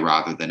Y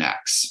rather than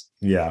X.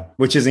 Yeah,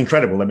 which is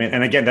incredible. I mean,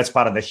 and again, that's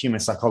part of the human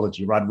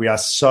psychology, right? We are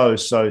so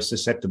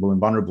susceptible and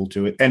vulnerable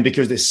to it. And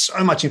because there's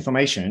so much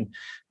information,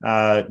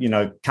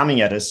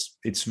 coming at us,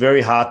 it's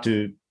very hard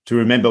to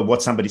remember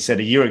what somebody said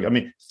a year ago. I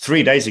mean,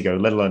 3 days ago,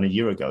 let alone a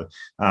year ago.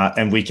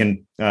 And we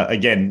can,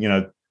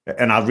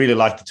 and I really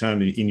like the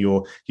term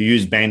you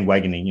use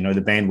bandwagoning,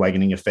 the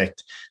bandwagoning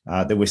effect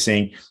that we're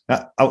seeing.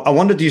 I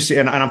wondered, do you see,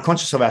 and I'm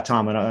conscious of our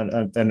time,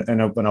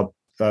 and I'll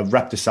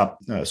wrap this up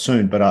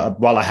soon, but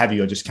while I have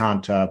you, I just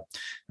can't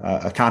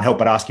help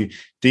but ask you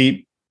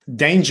the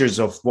dangers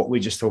of what we're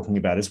just talking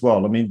about as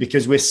well. I mean,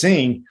 because we're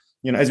seeing,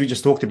 as we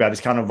just talked about,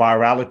 this kind of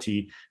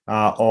virality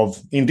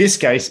of, in this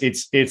case,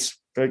 it's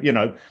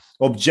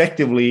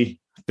objectively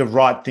the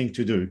right thing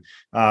to do.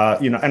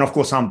 And of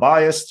course I'm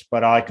biased,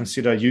 but I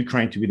consider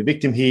Ukraine to be the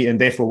victim here. And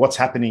therefore what's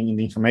happening in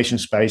the information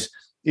space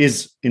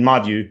is, in my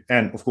view,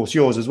 and of course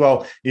yours as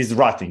well, is the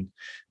right thing.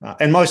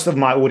 And most of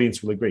my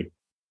audience will agree.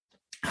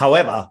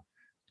 However,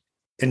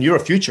 and you're a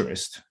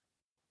futurist,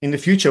 in the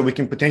future, we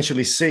can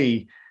potentially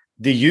see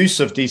the use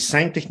of these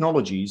same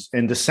technologies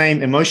and the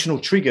same emotional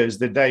triggers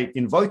that they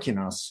invoke in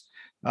us.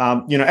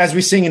 As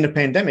we're seeing in the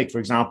pandemic, for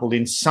example,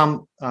 in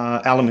some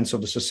elements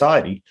of the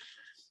society,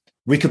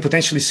 we could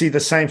potentially see the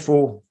same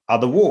for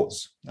other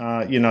wars,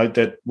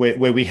 that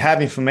where we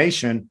have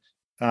information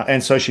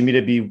and social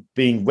media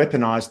being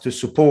weaponized to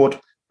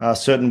support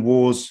certain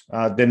wars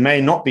that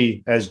may not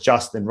be as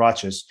just and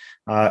righteous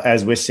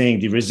as we're seeing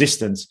the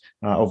resistance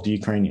of the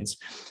Ukrainians.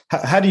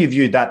 How do you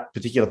view that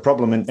particular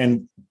problem,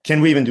 and can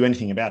we even do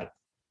anything about it?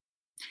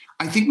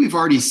 I think we've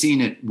already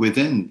seen it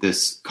within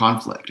this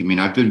conflict. I mean,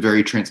 I've been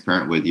very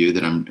transparent with you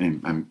that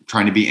I'm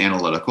trying to be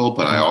analytical,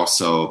 but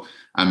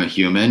I'm a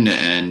human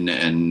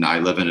and I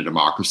live in a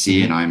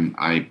democracy, and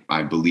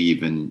I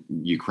believe in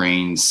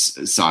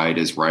Ukraine's side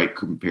is right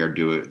compared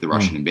to the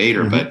Russian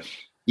invader. But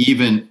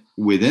even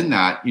within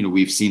that,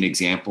 we've seen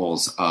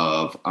examples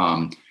of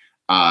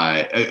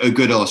a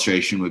good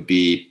illustration would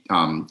be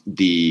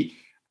the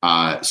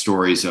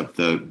stories of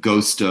the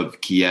Ghost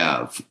of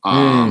Kiev,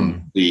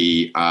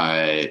 the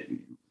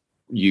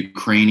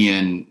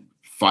Ukrainian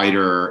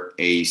fighter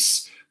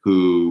ace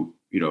who,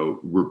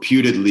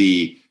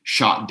 reputedly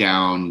shot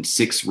down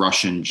 6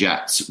 Russian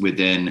jets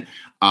within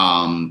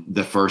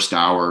the first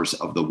hours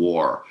of the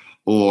war.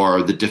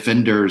 Or the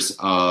defenders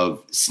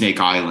of Snake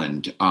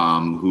Island,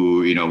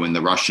 who, when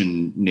the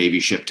Russian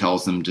Navy ship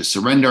tells them to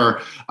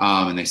surrender,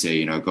 and they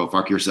say, go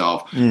fuck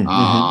yourself.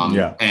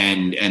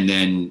 And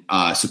then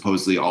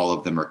supposedly all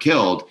of them are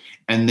killed.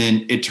 And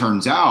then it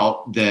turns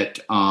out that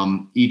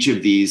each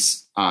of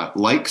these,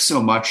 like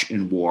so much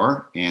in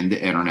war and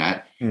the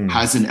internet,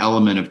 has an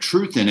element of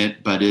truth in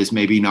it, but is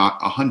maybe not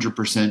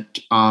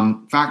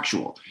 100%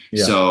 factual.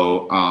 Yeah.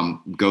 So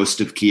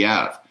Ghost of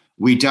Kiev.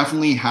 We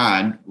definitely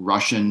had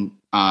Russian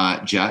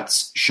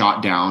jets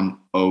shot down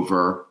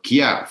over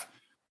Kiev.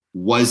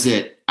 Was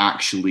it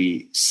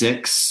actually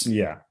 6?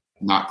 Yeah.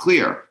 Not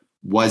clear.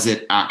 Was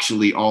it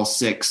actually all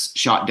 6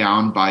 shot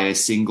down by a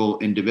single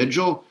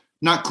individual?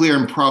 Not clear,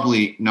 and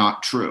probably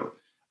not true.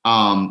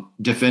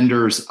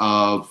 Defenders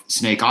of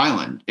Snake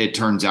Island, it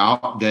turns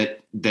out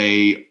that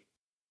they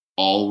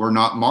all were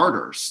not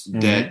martyrs,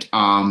 that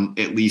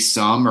at least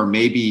some, or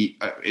maybe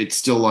it's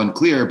still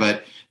unclear,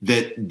 but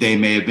that they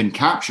may have been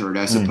captured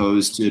as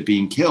opposed to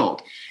being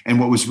killed. And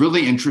what was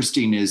really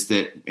interesting is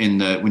that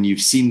when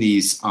you've seen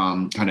these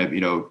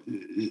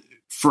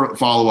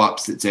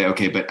follow-ups that say,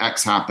 okay, but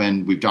X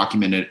happened, we've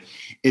documented.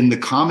 In the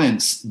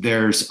comments,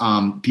 there's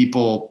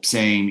people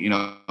saying,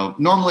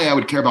 normally I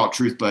would care about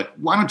truth, but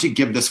why don't you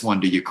give this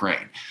one to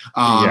Ukraine?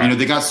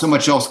 They got so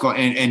much else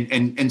going,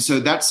 and so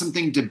that's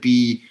something to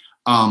be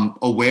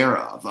aware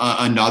of.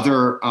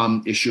 Another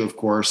issue, of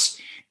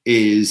course,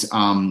 is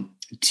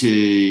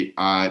to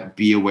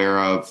be aware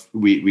of.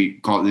 We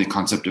call it the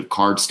concept of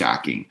card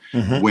stacking,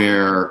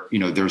 where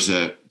there's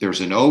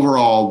an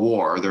overall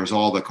war, there's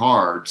all the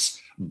cards,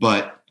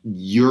 but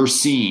you're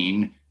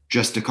seeing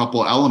just a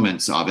couple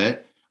elements of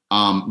it.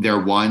 They're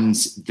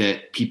ones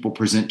that people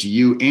present to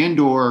you and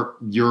or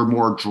you're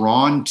more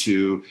drawn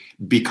to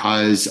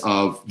because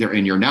of they're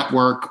in your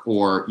network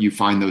or you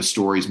find those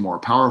stories more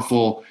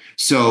powerful.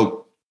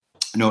 So,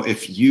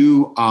 if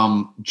you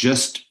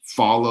just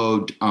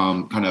followed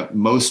kind of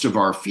most of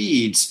our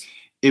feeds,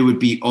 it would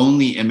be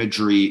only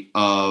imagery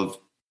of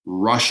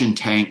Russian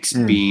tanks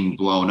being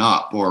blown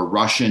up or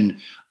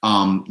Russian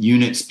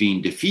units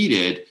being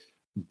defeated.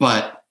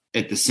 But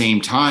at the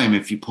same time,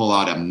 if you pull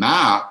out a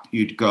map,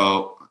 you'd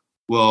go,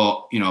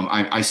 well,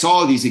 I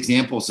saw these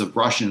examples of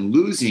Russian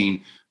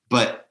losing,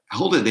 but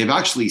hold it, they've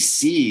actually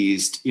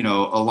seized, a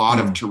lot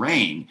of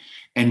terrain.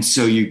 And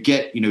so you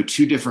get,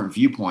 two different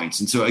viewpoints.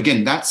 And so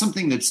again, that's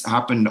something that's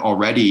happened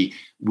already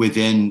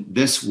within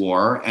this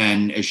war.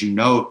 And as you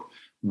note,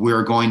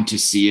 we're going to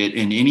see it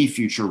in any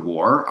future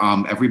war.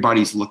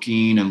 Everybody's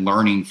looking and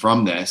learning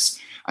from this.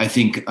 I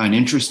think an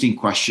interesting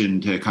question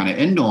to kind of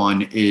end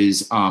on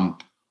is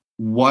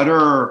what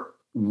are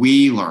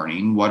we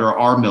learning? What are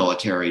our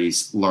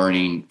militaries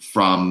learning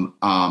from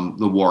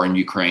the war in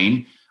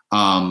Ukraine?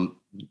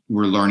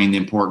 We're learning the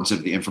importance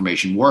of the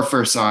information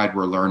warfare side.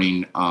 We're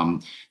learning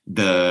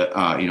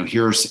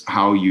here's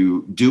how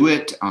you do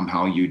it,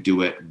 how you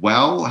do it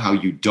well, how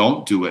you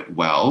don't do it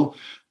well.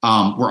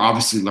 We're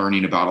obviously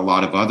learning about a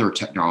lot of other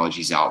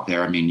technologies out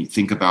there. I mean, you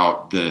think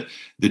about the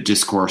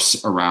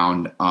discourse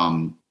around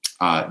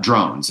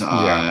drones,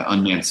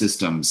 unmanned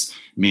systems.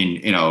 I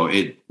mean,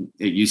 it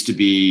used to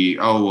be,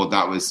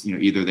 that was,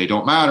 either they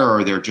don't matter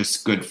or they're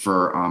just good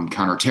for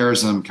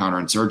counterterrorism,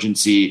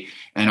 counterinsurgency.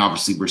 And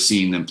obviously we're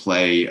seeing them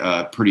play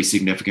a pretty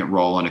significant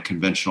role in a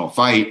conventional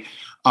fight.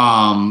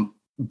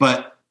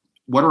 But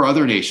what are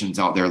other nations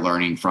out there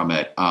learning from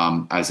it?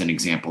 As an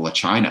example of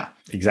China.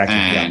 Exactly.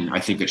 And I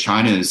think that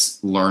China is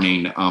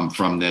learning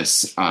from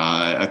this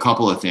a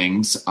couple of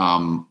things.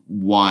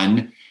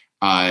 One,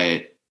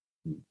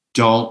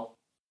 don't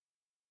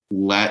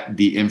let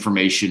the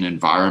information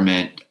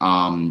environment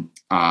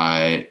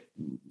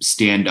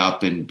stand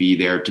up and be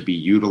there to be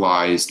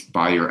utilized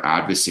by your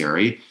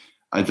adversary.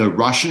 The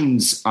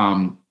Russians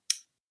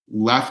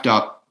left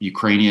up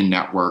Ukrainian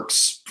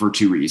networks for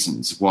two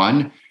reasons.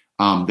 One,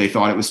 they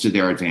thought it was to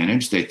their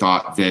advantage. They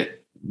thought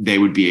that they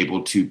would be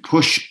able to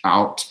push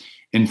out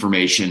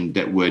information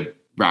that would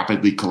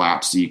rapidly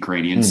collapse the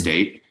Ukrainian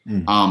state.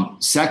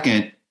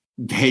 Second,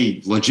 they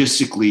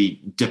logistically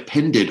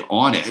depended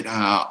on it.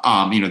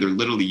 They're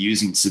literally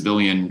using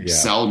civilian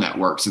cell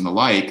networks and the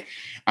like.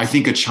 I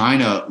think of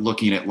China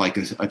looking at like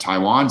a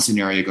Taiwan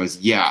scenario goes,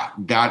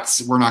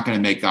 we're not going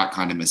to make that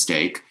kind of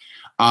mistake.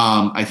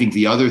 I think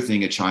the other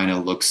thing that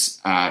China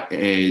looks at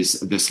is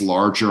this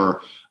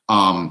larger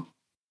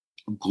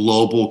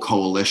global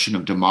coalition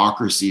of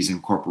democracies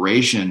and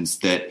corporations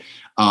that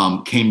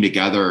came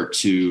together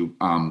to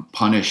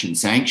punish and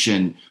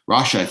sanction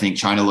Russia. I think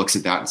China looks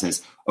at that and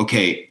says,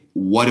 okay,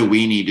 what do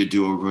we need to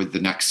do over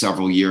the next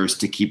several years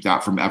to keep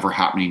that from ever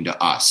happening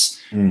to us?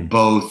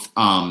 Both,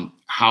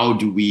 how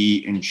do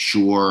we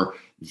ensure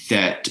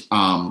that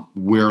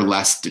we're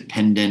less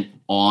dependent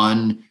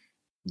on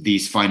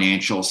these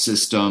financial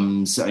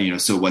systems?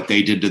 So what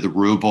they did to the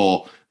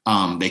ruble,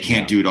 they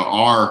can't do to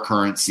our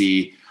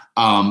currency.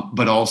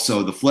 But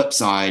also the flip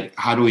side,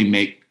 how do we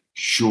make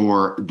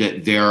sure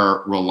that they're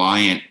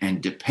reliant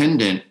and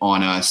dependent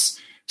on us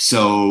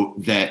so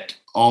that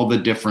all the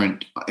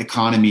different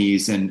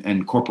economies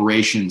and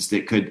corporations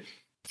that could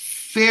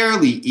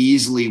fairly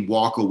easily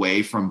walk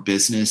away from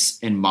business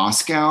in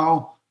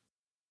Moscow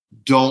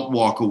don't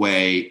walk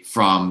away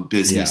from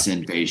business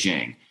in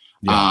Beijing.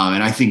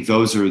 And I think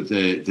those are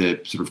the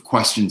sort of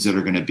questions that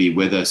are going to be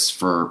with us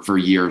for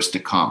years to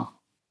come.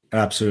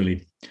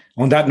 Absolutely.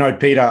 On that note,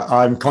 Peter,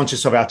 I'm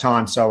conscious of our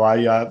time, so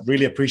I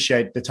really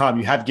appreciate the time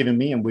you have given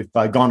me, and we've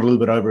gone a little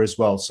bit over as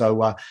well.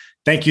 So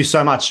thank you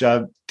so much.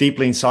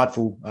 Deeply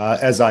insightful,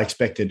 as I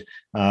expected,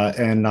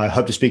 and I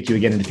hope to speak to you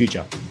again in the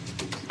future.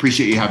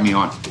 Appreciate you having me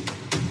on.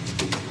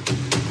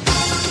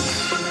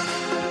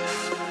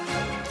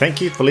 Thank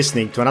you for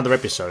listening to another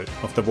episode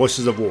of The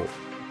Voices of War.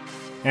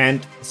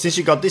 And since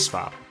you got this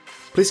far,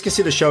 please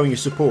consider showing your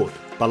support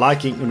by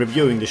liking and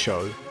reviewing the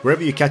show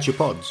wherever you catch your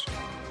pods.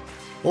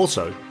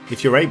 Also,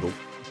 if you're able,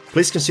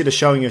 please consider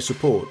showing your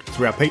support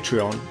through our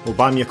Patreon or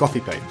Buy Me a Coffee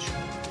page.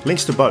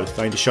 Links to both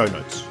are in the show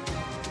notes.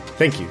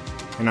 Thank you,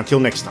 and until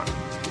next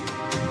time.